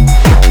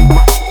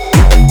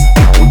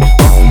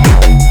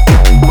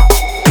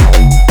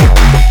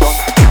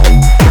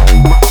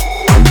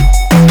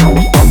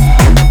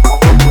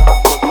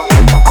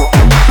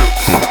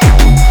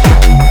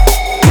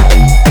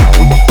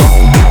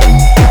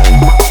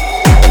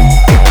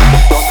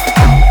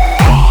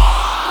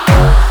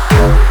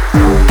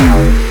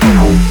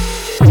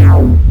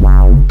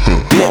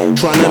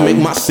 Tryna make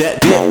my set,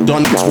 dip,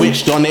 done it,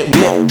 switched on it,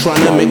 dip.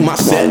 Tryna make my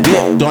set,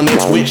 dip, done it,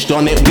 switched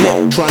on it,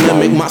 dip. Tryna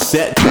make my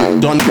set,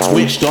 dip, done it,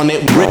 switched on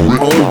it, rip.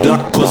 Owned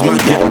up, cause my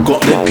gap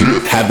got the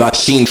dip. Have I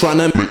seen?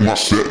 Tryna make my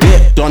set,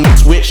 dip, done it,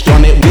 switched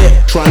on it, dip.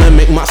 Tryna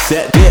make my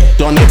set, dip,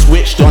 done it,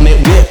 switched on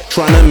it, dip.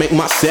 Tryna make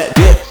my set,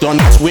 dip, done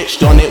it,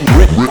 switched on it,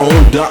 rip.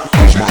 Owned up,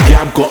 cause my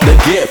gap got the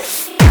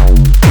gift.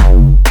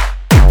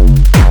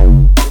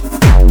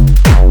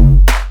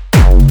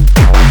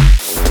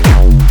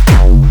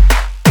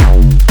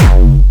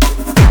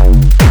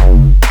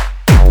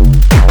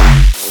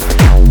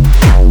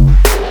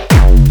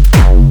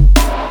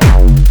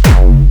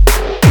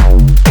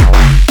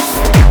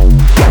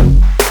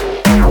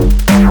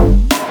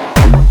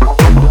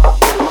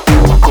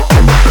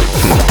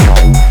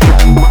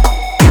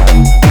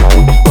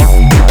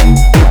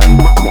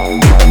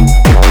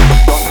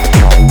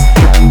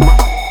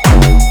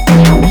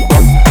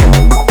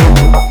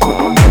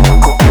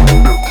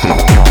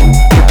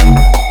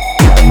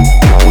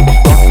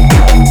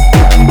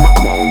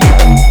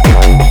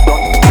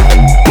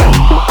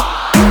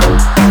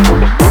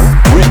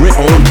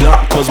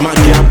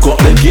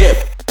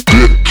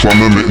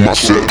 Tryna make my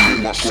set.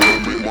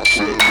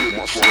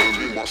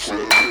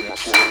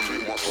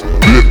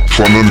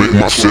 Tryna make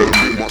my set.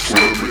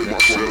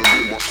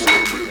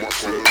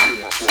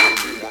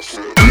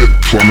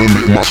 Tryna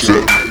make my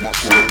set.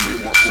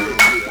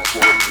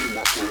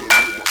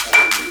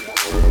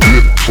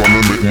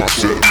 Tryna make my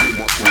set.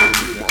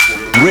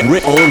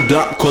 Rip owned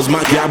up, cause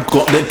my gap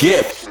got the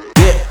gift.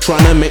 Dip,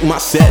 tryna make my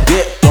set,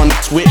 dip, done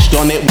it, switched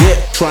on it, dip.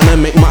 Tryna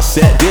make my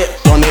set,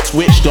 dip, done it,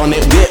 switched on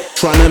it, dip.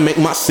 Tryna make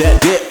my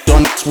set, dip,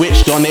 done it,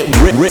 switched on it,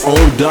 rip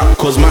owned up,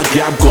 cause my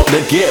gap got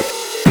the gift.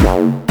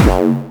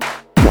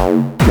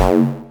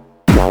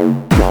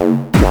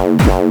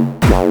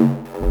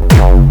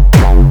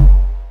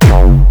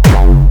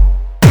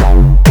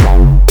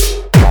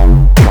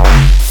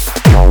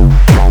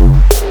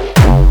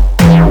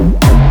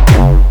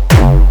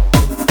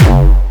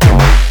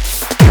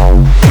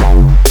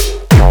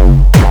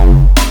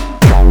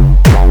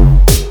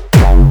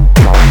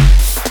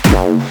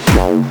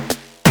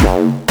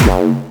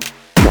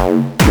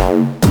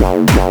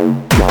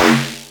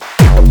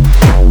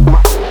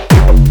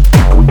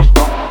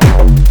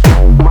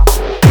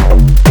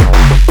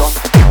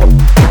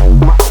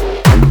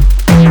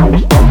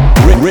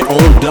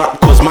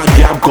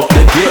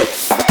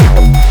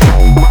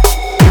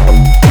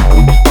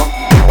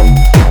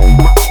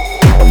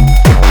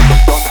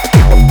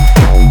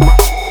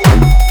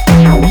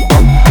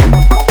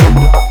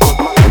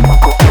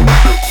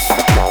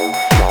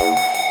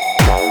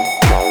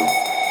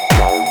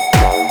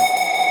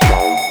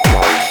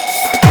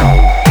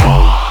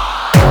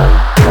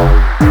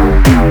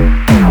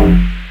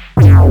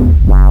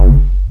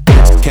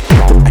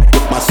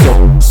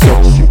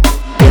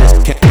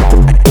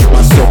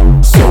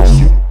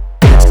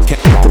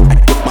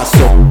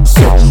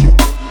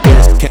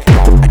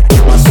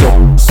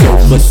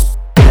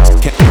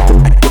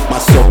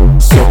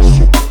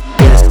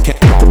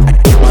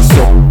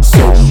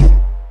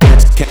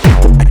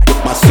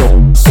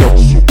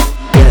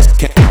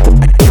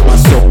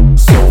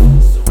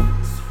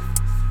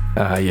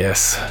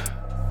 Yes,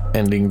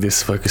 ending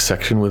this focus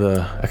section with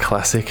a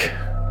classic,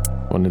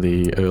 one of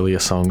the earlier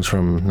songs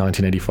from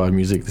 1985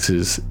 music. This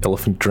is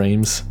Elephant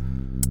Dreams.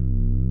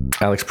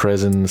 Alix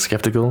Perez and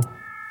Skeptical,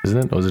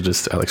 isn't it? Or is it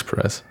just Alix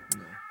Perez?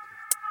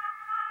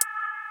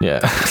 Yeah.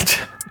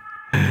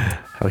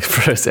 Alix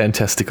Perez and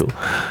Testicle.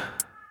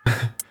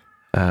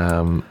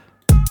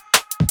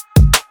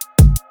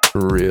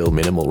 Real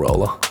minimal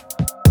roller.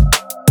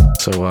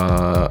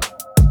 So,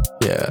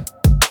 yeah,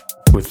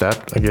 with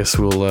that, I guess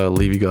we'll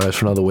leave you guys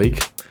for another week.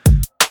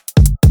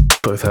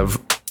 Both have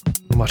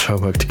much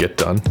homework to get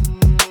done.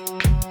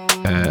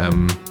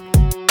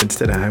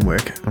 Instead of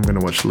homework, I'm going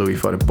to watch Louis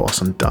fight a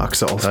boss on Dark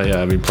Souls. Oh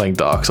yeah, I've been playing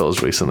Dark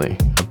Souls recently.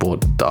 I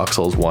bought Dark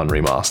Souls 1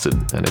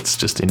 Remastered, and it's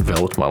just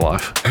enveloped my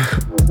life.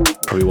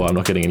 Probably why I'm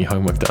not getting any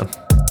homework done.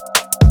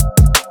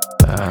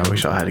 I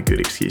wish I had a good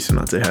excuse to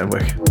not do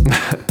homework.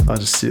 I'll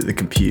just sit at the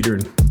computer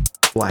and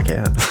black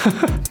out.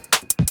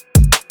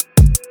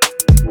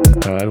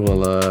 All right, well,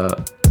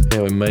 yeah,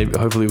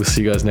 hopefully we'll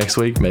see you guys next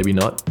week. Maybe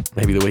not.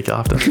 Maybe the week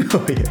after.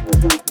 Oh,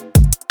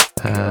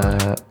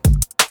 yeah.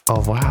 Au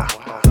revoir.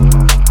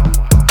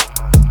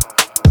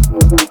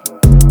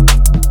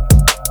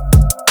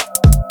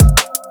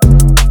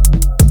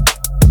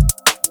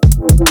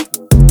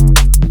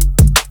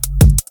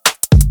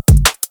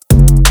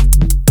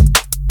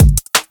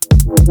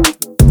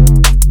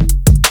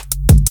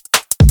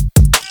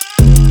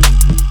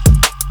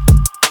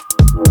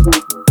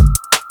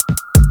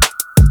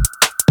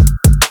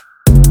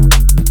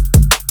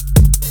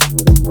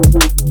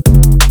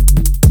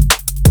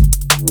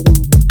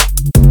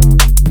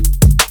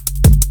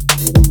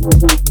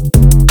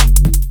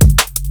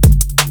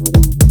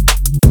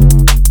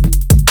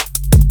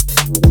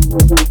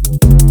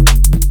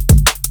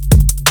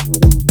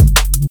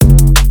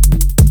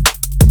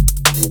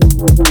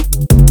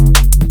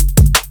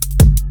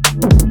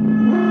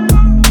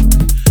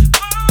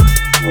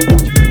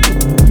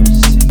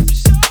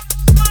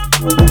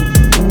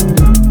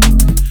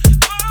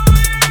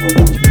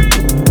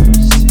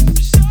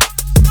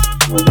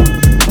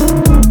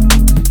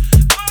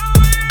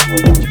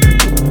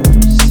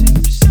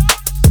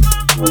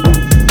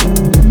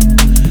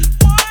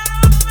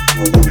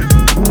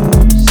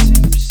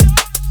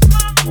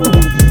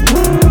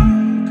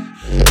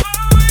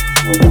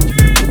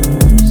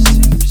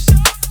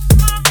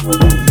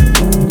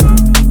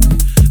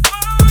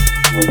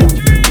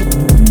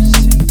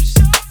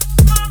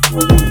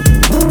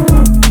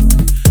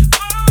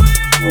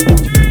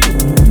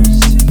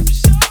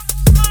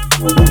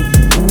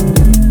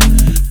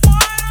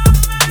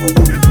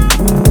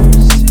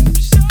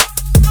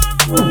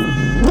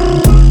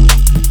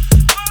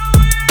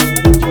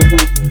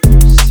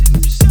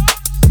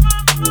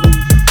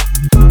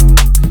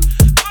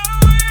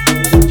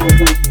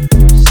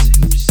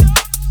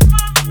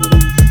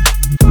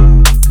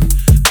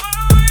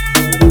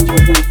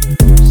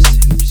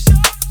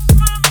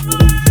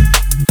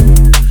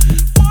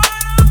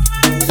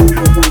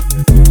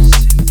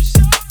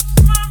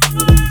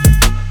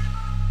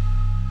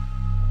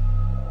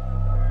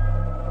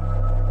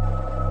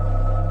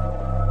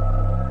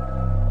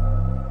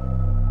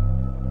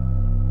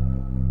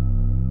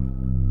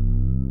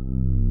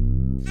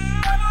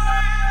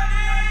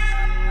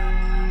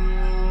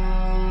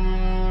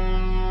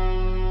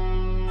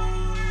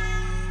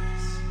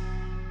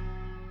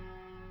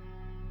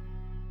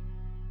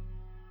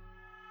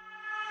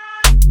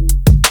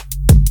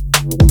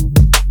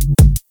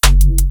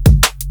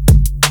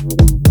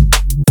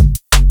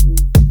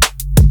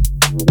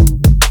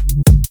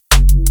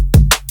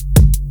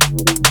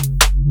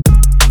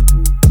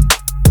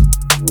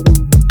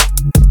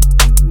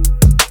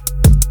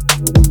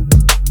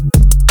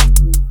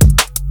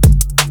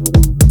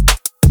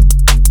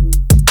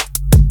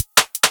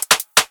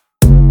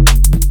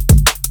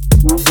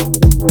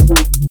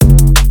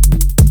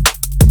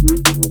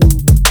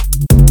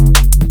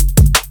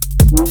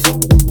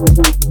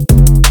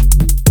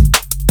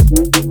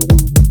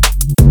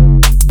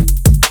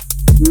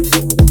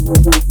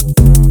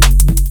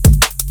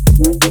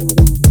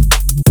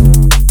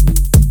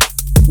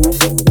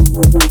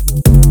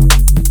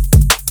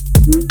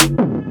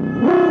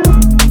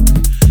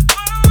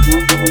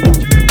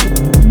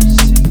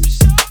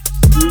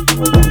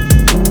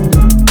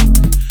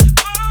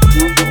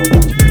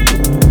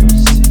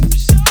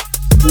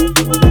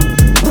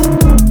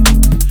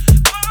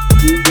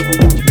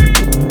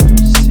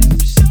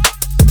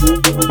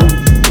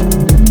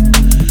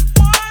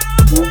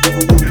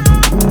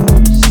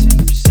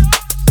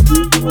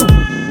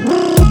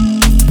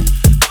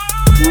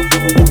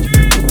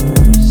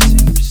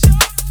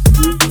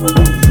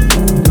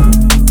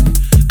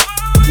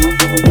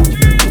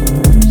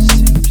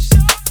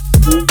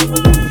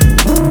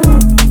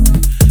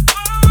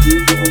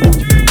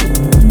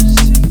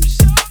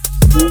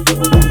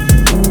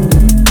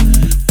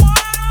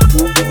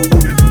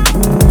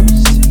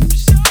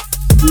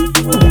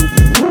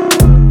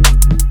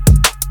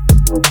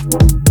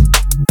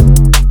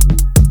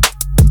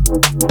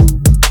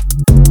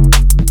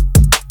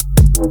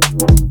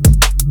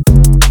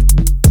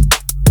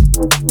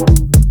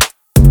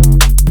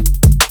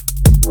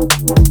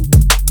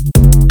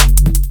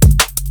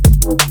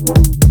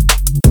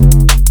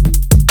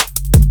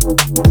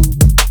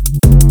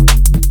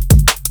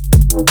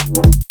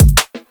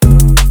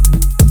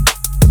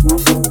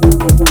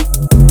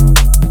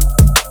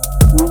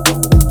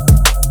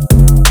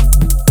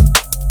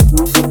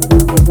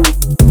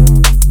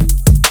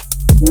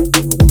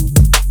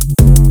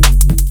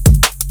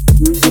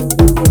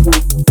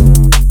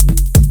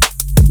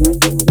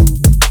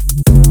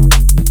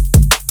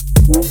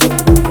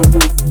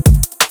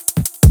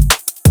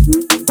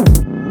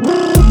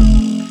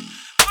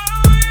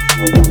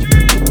 Thank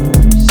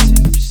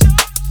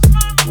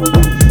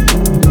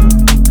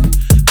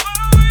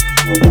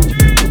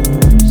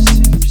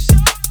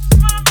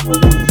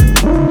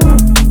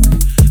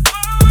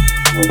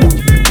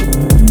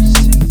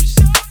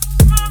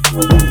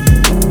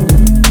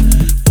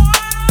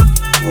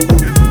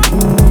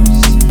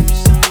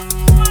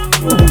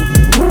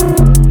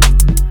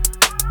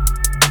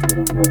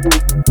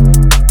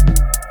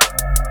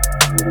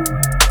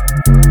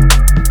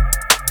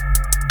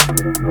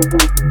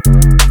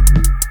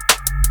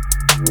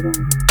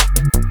you.